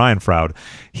father, Brian Froud.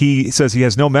 He says he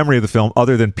has no memory of the film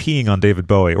other than peeing on David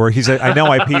Bowie, or I know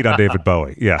I peed on David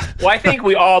Bowie. Yeah. Well, I think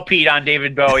we all peed on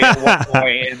David Bowie at one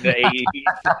point in the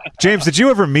 80s. James, did you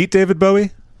ever meet David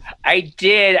Bowie? I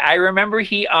did. I remember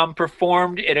he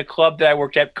performed at a club that I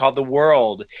worked at called The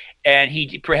World, and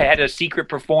he had a secret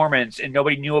performance and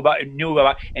nobody knew about, and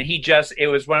it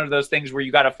was one of those things where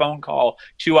you got a phone call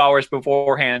 2 hours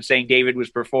beforehand saying David was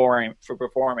performing.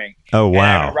 Oh,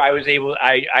 wow. And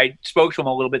I spoke to him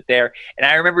a little bit there, and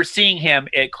I remember seeing him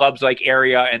at clubs like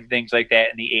Area and things like that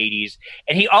in the 80s.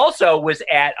 And he also was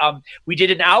at, we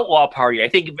did an outlaw party. I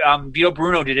think Vito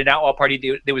Bruno did an outlaw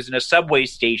party. There was in a subway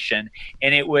station,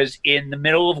 and it was in the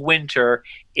middle of winter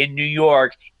in New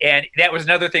York, and that was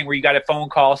another thing where you got a phone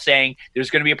call saying there's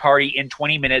going to be a party in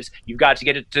 20 minutes. You've got to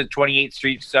get it to 28th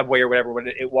Street subway or whatever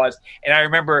it was. And I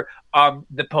remember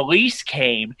the police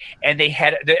came, and they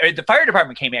had the fire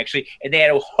department came actually, and they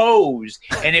had a hose,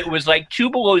 and it was like 2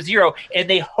 below zero, and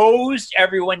they hosed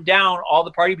everyone down, all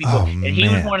the party people. And he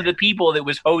was one of the people that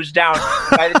was hosed down.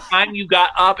 By the time you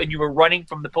got up and you were running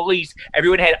from the police,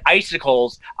 everyone had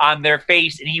icicles on their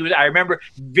face, and I remember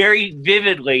very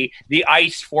vividly the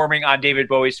ice forming on David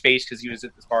Bowie's face because he was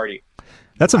at this party.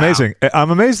 That's amazing. Wow.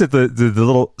 I'm amazed at the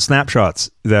little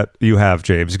snapshots that you have,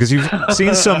 James, because you've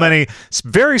seen so many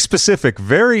very specific,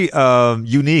 very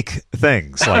unique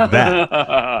things like that.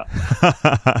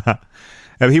 I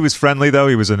mean, he was friendly, though.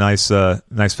 He was a nice fellow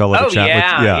to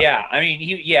chat with. Yeah. I mean,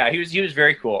 he was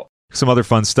very cool. Some other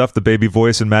fun stuff, the baby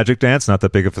voice in Magic Dance, not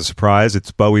that big of a surprise. It's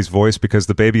Bowie's voice because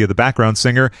the baby of the background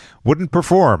singer wouldn't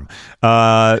perform.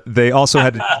 They also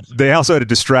had to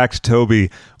distract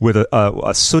Toby with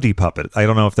a sooty puppet. I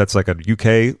don't know if that's like a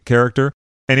UK character.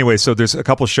 Anyway, so there's a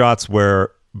couple shots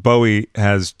where Bowie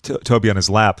has Toby on his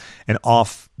lap, and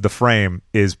off the frame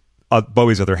is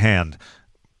Bowie's other hand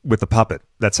with the puppet.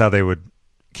 That's how they would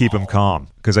keep him calm,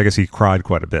 because I guess he cried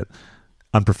quite a bit.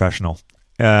 Unprofessional.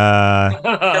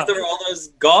 Because there were all those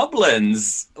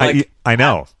goblins. I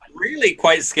know. Really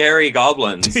quite scary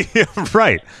goblins.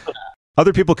 Right.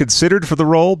 Other people considered for the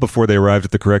role before they arrived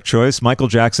at the correct choice: Michael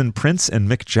Jackson, Prince, and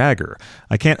Mick Jagger.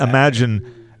 I can't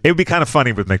imagine. It would be kind of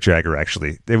funny with Mick Jagger,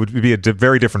 actually. It would be a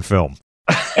very different film.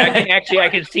 Actually, I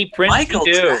can see Prince Michael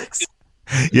too. Jackson.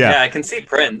 Yeah. I can see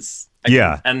Prince.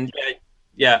 And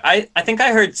I think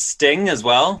I heard Sting as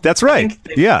well. that's right.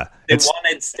 They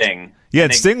wanted Sting. Yeah,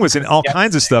 and Sting was in all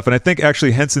kinds of stuff. And I think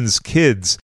actually Henson's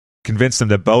kids convinced him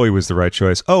that Bowie was the right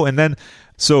choice. Oh, and then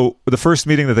so the first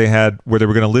meeting that they had where they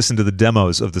were going to listen to the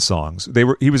demos of the songs,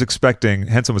 Henson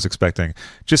was expecting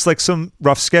just like some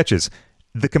rough sketches.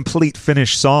 The complete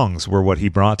finished songs were what he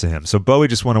brought to him. So Bowie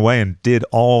just went away and did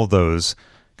all those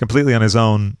completely on his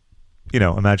own,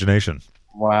 imagination.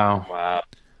 Wow.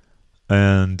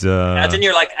 And imagine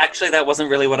you're like, actually, that wasn't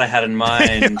really what I had in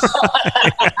mind.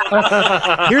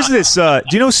 Here's this. Do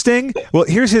you know Sting? Well,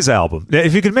 here's his album.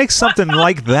 If you could make something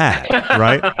like that,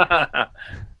 right?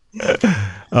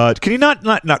 Can you not? Do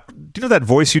you know that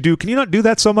voice you do? Can you not do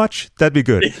that so much? That'd be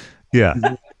good. Yeah.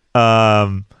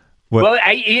 Well,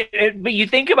 but you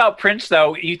think about Prince,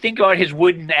 though. You think about his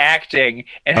wooden acting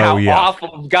and how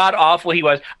awful, god awful he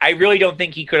was. I really don't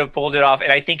think he could have pulled it off,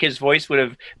 and I think his voice would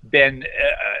have been.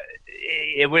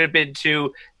 It would have been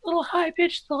too little high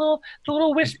pitched, the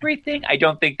little whispery thing. I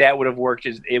don't think that would have worked.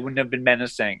 It wouldn't have been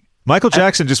menacing. Michael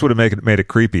Jackson just would have made it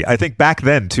creepy. I think back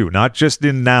then too, not just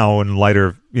in now in light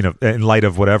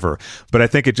of whatever. But I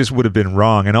think it just would have been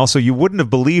wrong, and also you wouldn't have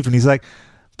believed. And he's like,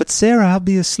 "But Sarah, I'll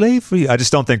be a slave for you." I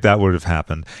just don't think that would have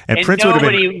happened. And Prince would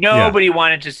have been. Nobody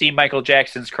wanted to see Michael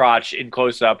Jackson's crotch in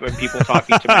close up and people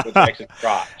talking to Michael Jackson's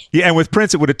crotch. Yeah, and with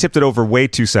Prince, it would have tipped it over way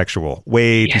too sexual.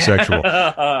 Too sexual.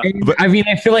 But, I mean,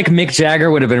 I feel like Mick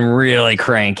Jagger would have been really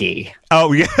cranky.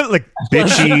 Oh yeah, like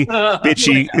bitchy.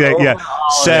 Yeah.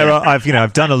 Sarah,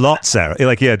 I've done a lot, Sarah.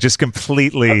 Just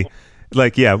completely.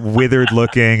 Withered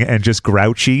looking and just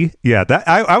grouchy. Yeah, that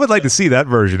I would like to see that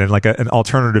version in like an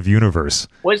alternative universe.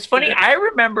 Well, it's funny. I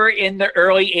remember in the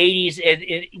early '80s and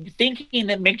thinking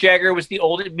that Mick Jagger was the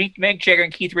oldest. Mick Jagger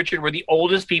and Keith Richards were the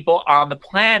oldest people on the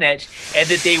planet, and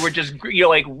that they were just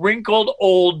like wrinkled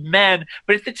old men.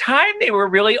 But at the time, they were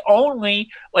really only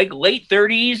like late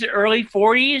 30s, early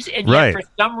 40s, and yet for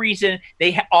some reason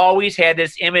they always had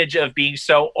this image of being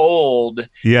so old.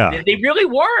 Yeah, they really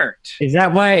weren't. Is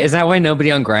that why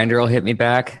nobody on Grindr will hit me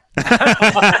back?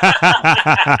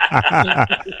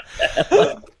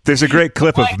 There's a great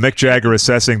clip of Mick Jagger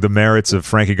assessing the merits of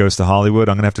Frankie Goes to Hollywood.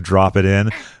 I'm gonna have to drop it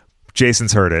in.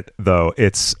 Jason's heard it though.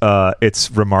 It's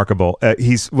remarkable.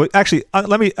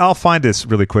 I'll find this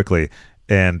really quickly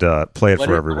and play it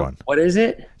for everyone. What is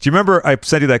it? Do you remember I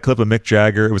sent you that clip of Mick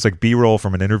Jagger? It was like B-roll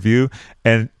from an interview,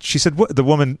 and she said,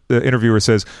 the interviewer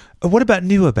says, "What about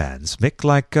newer bands, Mick,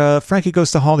 like Frankie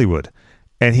Goes to Hollywood?"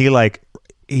 And he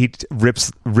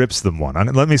rips them one.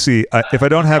 Let me see. If I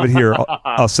don't have it here,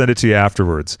 I'll send it to you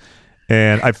afterwards.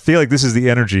 And I feel like this is the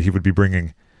energy he would be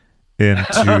bringing into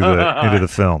the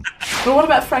film. But what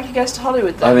about Frankie Goes to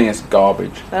Hollywood, then? I think it's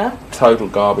garbage. Huh? Total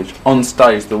garbage. On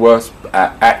stage, the worst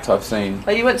act I've seen.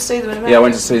 Oh, you went to see them in America? Yeah, I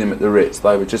went to see them at the Ritz.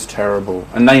 They were just terrible.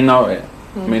 And they know it.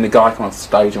 I mean, the guy came off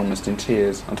stage almost in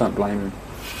tears. I don't blame him.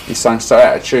 He sang so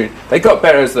out of tune. They got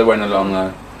better as they went along,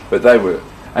 though. But they were...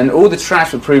 And all the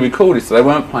tracks were pre-recorded, so they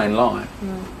weren't playing live.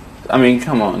 I mean,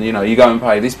 come on, you go and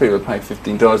pay. These people pay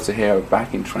 $15 to hear a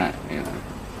backing track.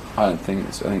 I think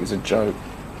it's a joke.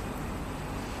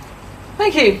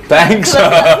 Thank you. Thanks.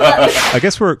 I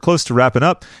guess we're close to wrapping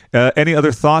up. Any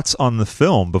other thoughts on the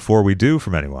film before we do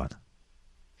from anyone?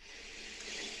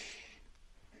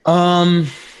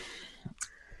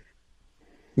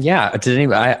 Yeah. Did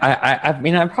anybody? I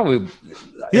mean, I probably.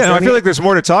 Yeah, no, I feel like there's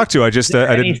more to talk to. I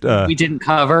didn't. We didn't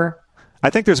cover. I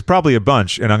think there's probably a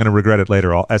bunch, and I'm going to regret it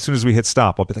later. As soon as we hit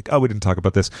stop, I'll be like, "Oh, we didn't talk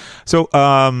about this." So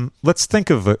let's think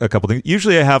of a couple things.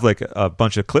 Usually, I have like a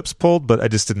bunch of clips pulled, but I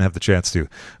just didn't have the chance to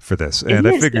for this. And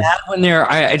I figured when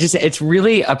it's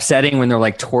really upsetting when they're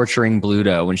like torturing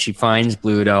Bluto. When she finds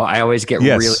Bluto, I always get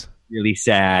really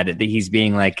sad that he's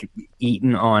being like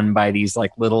eaten on by these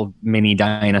like little mini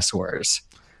dinosaurs.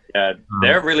 Yeah,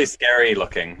 they're really scary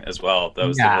looking as well.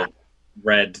 Those little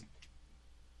red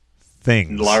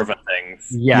things, larva things.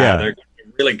 Yeah, they're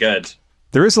really good.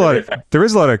 There is a lot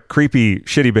of creepy,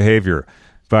 shitty behavior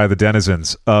by the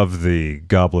denizens of the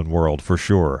goblin world for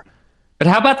sure. But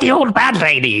how about the old bad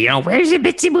lady? Where's your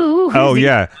Bitsy Boo? Oh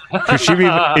yeah,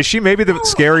 is she maybe the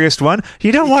scariest one?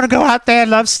 You don't want to go out there,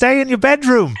 love. Stay in your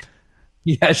bedroom.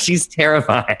 Yeah, she's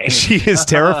terrifying. She is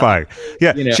terrifying.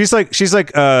 Yeah, You know. she's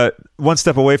like one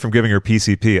step away from giving her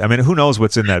PCP. I mean, who knows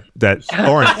what's in that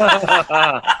orange?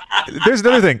 There's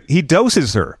another thing. He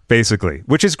doses her basically,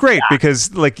 which is great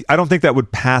because like I don't think that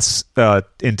would pass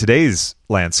in today's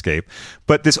landscape.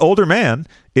 But this older man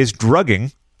is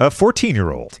drugging a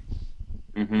 14-year-old.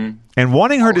 And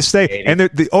wanting her to stay, and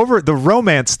the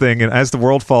romance thing, and as the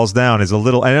world falls down, is a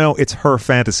little. I know it's her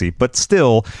fantasy, but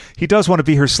still, he does want to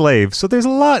be her slave. So there's a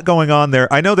lot going on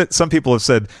there. I know that some people have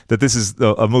said that this is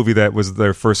a movie that was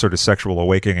their first sort of sexual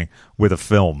awakening with a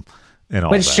film, and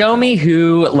all. But that. show me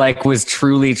who like was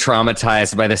truly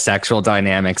traumatized by the sexual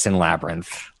dynamics in Labyrinth.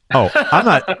 Oh, I'm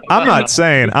not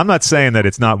saying that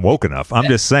it's not woke enough. I'm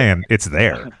just saying it's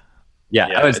there.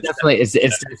 Yeah, it's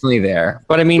definitely there.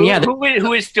 But I mean,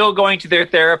 who is still going to their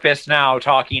therapist now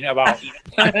talking about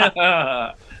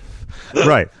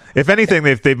Right. If anything,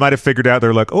 they might have figured out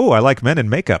they're like, oh, I like men in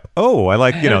makeup. Oh, I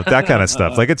like, that kind of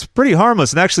stuff. Like, it's pretty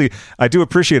harmless. And actually, I do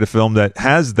appreciate a film that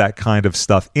has that kind of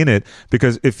stuff in it,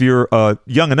 because if you're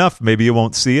young enough, maybe you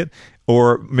won't see it,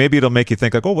 or maybe it'll make you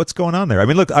think like, oh, what's going on there? I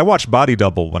mean, look, I watched Body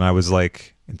Double when I was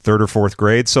like in 3rd or 4th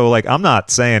grade. So like, I'm not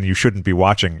saying you shouldn't be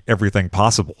watching everything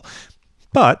possible,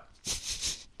 but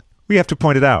we have to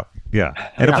point it out. Yeah.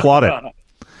 And applaud it.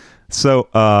 So,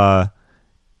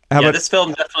 this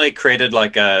film definitely created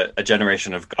like a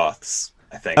generation of goths,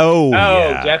 I think. Oh,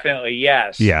 yeah. Definitely,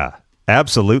 yes. Yeah,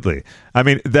 absolutely. I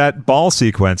mean, that ball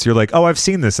sequence, you're like, oh, I've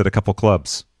seen this at a couple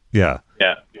clubs. Yeah.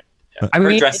 Yeah. I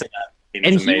mean, dressing that.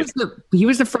 And he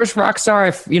was the first rock star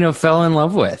I fell in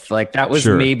love with. Like that was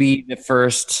maybe the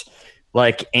first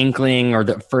like inkling or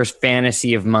the first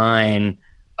fantasy of mine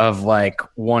of like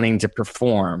wanting to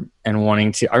perform and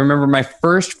wanting to. I remember my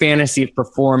first fantasy of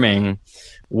performing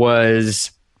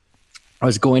was I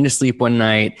was going to sleep one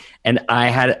night and I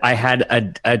had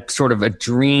a sort of a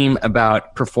dream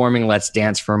about performing Let's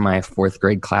Dance for my 4th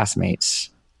grade classmates.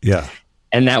 Yeah.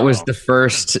 And that was the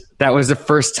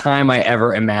first time I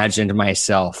ever imagined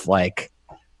myself like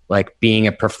being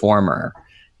a performer.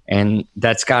 And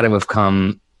that's got to have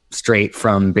come straight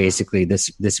from basically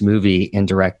this movie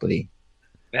indirectly.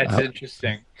 That's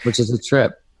interesting. Which is a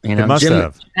trip. You know, it must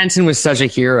have. Jim Henson was such a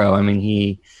hero. I mean,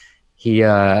 he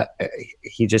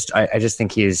just I just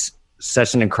think he's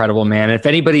such an incredible man. And if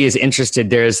anybody is interested,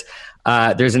 there's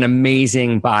an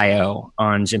amazing bio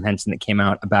on Jim Henson that came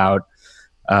out about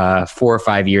 4 or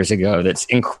 5 years ago that's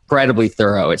incredibly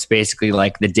thorough. It's basically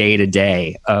like the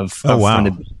day-to-day of from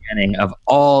the beginning of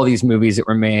all these movies that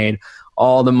were made,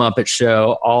 all the Muppet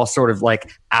Show, all sort of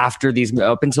like after these,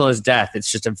 up until his death.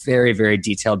 It's just a very, very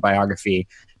detailed biography.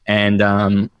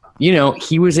 And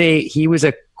he was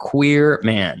a queer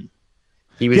man.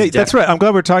 That's right. I'm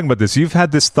glad we're talking about this. You've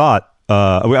had this thought.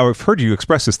 I've heard you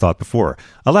express this thought before.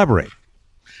 Elaborate.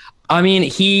 I mean,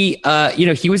 he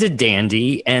was a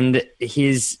dandy, and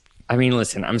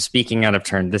listen, I'm speaking out of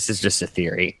turn. This is just a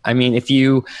theory. I mean, I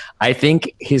feel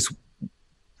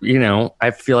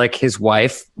like his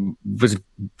wife was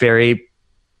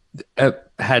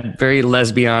had very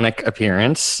lesbianic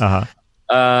appearance.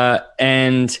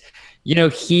 And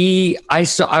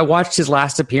I watched his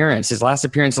last appearance. His last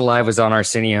appearance alive was on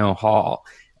Arsenio Hall.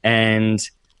 And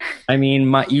I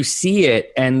mean, you see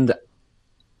it, and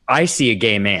I see a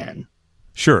gay man.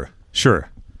 Sure.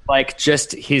 Like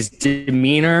just his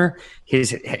demeanor,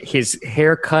 his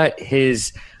haircut,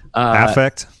 his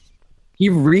affect. He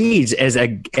reads as a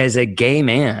gay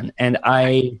man, and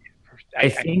I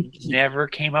think never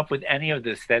came up with any of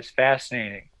this. That's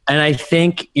fascinating. And I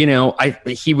think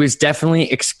he was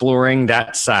definitely exploring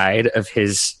that side of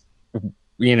his,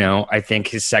 I think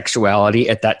his sexuality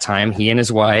at that time. He and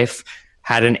his wife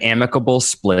had an amicable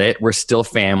split. We're still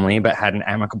family, but had an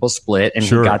amicable split, and he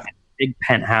got that big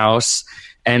penthouse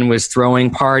and was throwing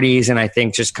parties, and I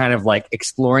think just kind of like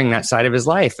exploring that side of his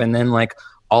life. And then like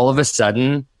all of a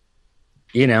sudden,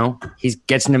 he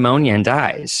gets pneumonia and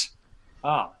dies.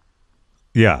 Oh.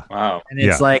 Yeah. Wow. And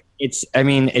it's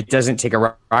it doesn't take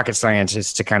a rocket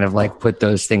scientist to kind of like put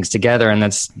those things together. And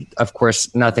that's, of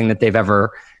course, nothing that they've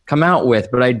ever come out with.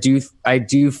 But I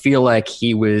do feel like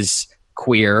he was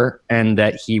queer and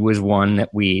that he was one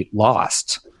that we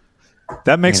lost.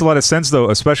 That makes a lot of sense, though,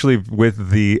 especially with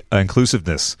the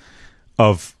inclusiveness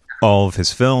of all of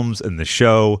his films and the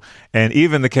show, and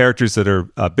even the characters that are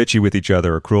bitchy with each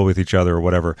other or cruel with each other or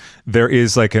whatever. There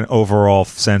is like an overall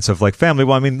sense of like family.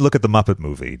 Well, I mean, look at the Muppet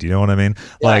movie. Do you know what I mean?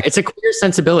 Yeah, like, it's a queer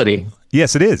sensibility.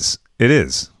 Yes, it is. It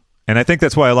is. And I think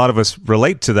that's why a lot of us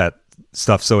relate to that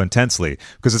stuff so intensely,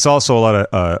 because it's also a lot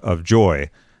of joy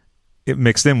it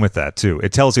mixed in with that too.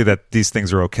 It tells you that these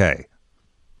things are okay.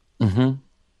 Mm-hmm.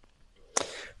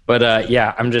 But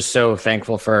yeah, I'm just so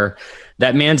thankful for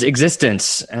that man's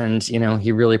existence. And, you know,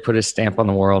 he really put his stamp on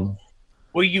the world.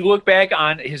 Well, you look back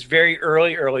on his very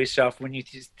early stuff when you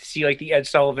see like the Ed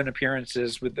Sullivan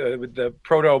appearances with the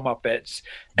Proto Muppets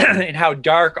and how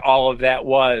dark all of that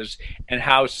was, and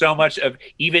how so much of,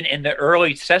 even in the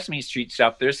early Sesame Street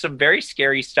stuff, there's some very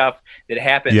scary stuff that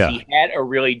happens. Yeah. He had a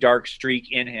really dark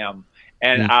streak in him,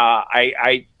 and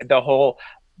I the whole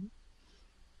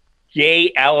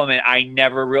gay element, I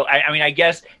never really. I mean, I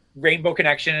guess Rainbow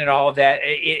Connection and all of that,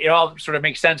 it all sort of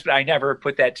makes sense, but I never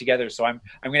put that together. So I'm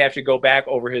going to have to go back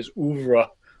over his oeuvre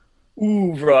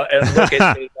and look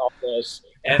at all this.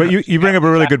 And but you bring up a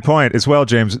really good point as well,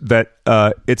 James, that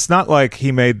it's not like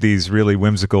he made these really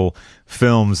whimsical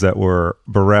films that were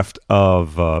bereft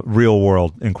of real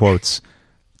world, in quotes,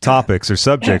 topics or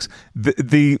subjects.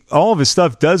 All of his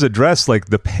stuff does address like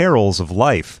the perils of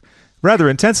life rather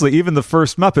intensely. Even the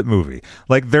first Muppet movie,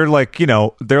 like they're like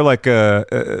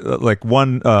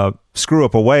one screw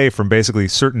up away from basically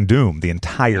certain doom the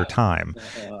entire time,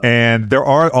 and there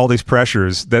are all these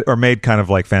pressures that are made kind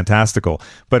of like fantastical.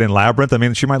 But in Labyrinth, I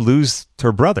mean, she might lose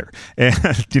her brother, and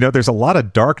there's a lot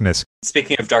of darkness.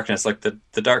 Speaking of darkness, like the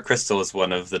Dark Crystal is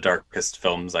one of the darkest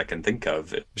films I can think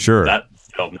of. Sure, that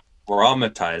film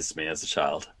traumatized me as a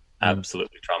child.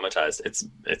 Absolutely traumatized.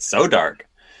 It's so dark.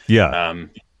 Yeah.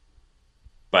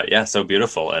 But yeah, so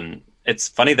beautiful. And it's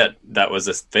funny that was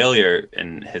a failure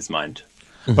in his mind.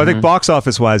 Well, I think box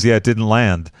office wise, it didn't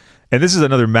land. And this is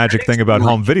another magic thing about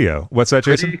home video. What's that,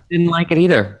 Jason? Critics didn't like it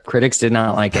either. Critics did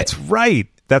not like it.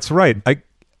 That's right.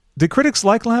 Did critics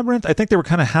like Labyrinth? I think they were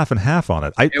kind of half and half on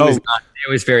it. It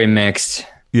was very mixed.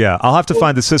 Yeah, I'll have to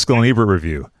find the Siskel and Ebert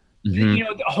review.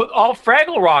 All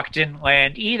Fraggle Rock didn't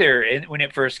land either when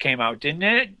it first came out, didn't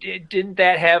it? Didn't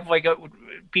that have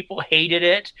people hated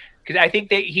it? Because I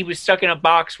think he was stuck in a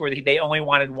box where they only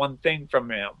wanted one thing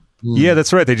from him. Yeah,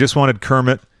 that's right. They just wanted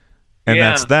Kermit, and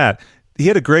that's that. He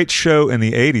had a great show in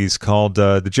the 80s called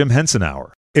the Jim Henson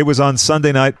Hour. It was on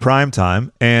Sunday night primetime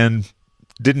and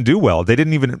didn't do well. They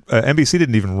didn't even NBC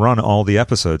didn't even run all the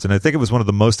episodes, and I think it was one of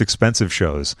the most expensive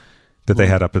shows that they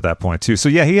had up at that point too. So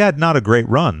yeah, he had not a great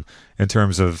run in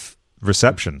terms of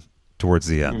reception towards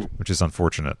the end, which is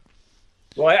unfortunate.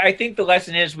 Well, I think the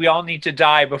lesson is we all need to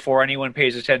die before anyone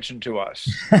pays attention to us.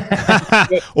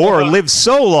 Or live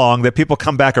so long that people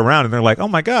come back around and they're like, oh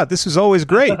my God, this is always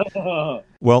great.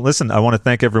 Well, listen, I want to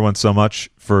thank everyone so much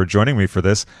for joining me for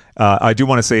this. I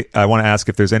want to ask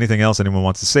if there's anything else anyone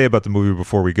wants to say about the movie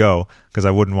before we go, because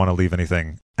I wouldn't want to leave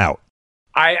anything out.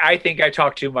 I think I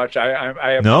talk too much.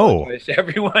 I apologize to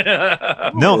everyone.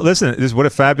 No, listen, what a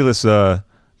fabulous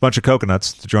bunch of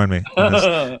coconuts to join me on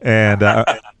this. And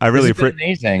I really appreciate it.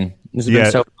 Amazing. This has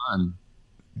been so fun.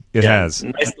 It has.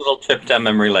 Nice little trip down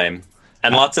memory lane.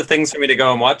 And lots of things for me to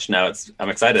go and watch now. I'm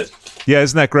excited. Yeah,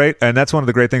 isn't that great? And that's one of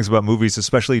the great things about movies,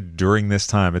 especially during this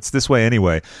time. It's this way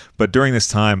anyway, but during this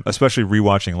time, especially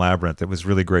rewatching Labyrinth, it was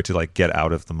really great to get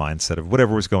out of the mindset of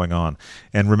whatever was going on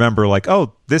and remember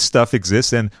oh, this stuff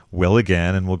exists and will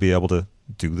again, and we'll be able to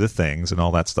do the things and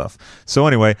all that stuff. So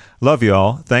anyway, love you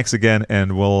all. Thanks again,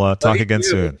 and we'll talk again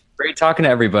soon. Great talking to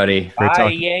everybody. Great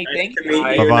talking. Yay, thank you.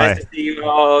 Bye-bye. Nice to see you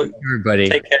all. Everybody.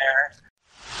 Take care.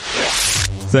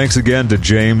 Thanks again to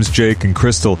James, Jake, and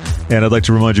Crystal. And I'd like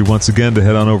to remind you once again to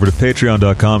head on over to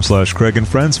patreon.com/Craig and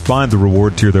Friends. Find the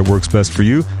reward tier that works best for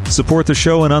you. Support the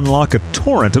show and unlock a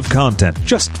torrent of content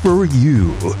just for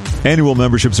you. Annual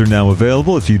memberships are now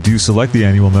available. If you do select the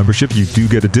annual membership, you do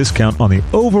get a discount on the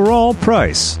overall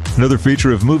price. Another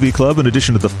feature of Movie Club, in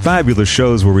addition to the fabulous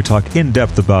shows where we talk in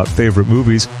depth about favorite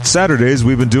movies, Saturdays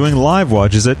we've been doing live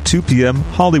watches at 2 p.m.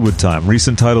 Hollywood time.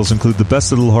 Recent titles include The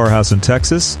Best Little Whorehouse in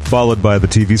Texas, followed by the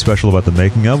TV special about the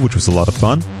making of, which was a lot of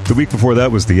fun. The week before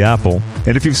that was The Apple.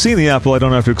 And if you've seen The Apple, I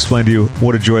don't have to explain to you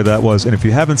what a joy that was. And if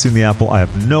you haven't seen The Apple, I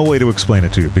have no way to explain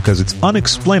it to you because it's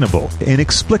unexplainable,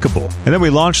 inexplicable. And then we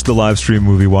launched the live stream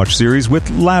movie watch series with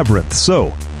Labyrinth.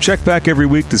 So check back every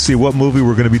week to see what movie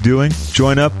we're going to be doing.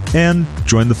 Join up and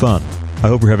join the fun. I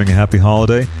hope you're having a happy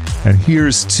holiday. And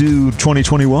here's to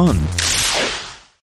 2021.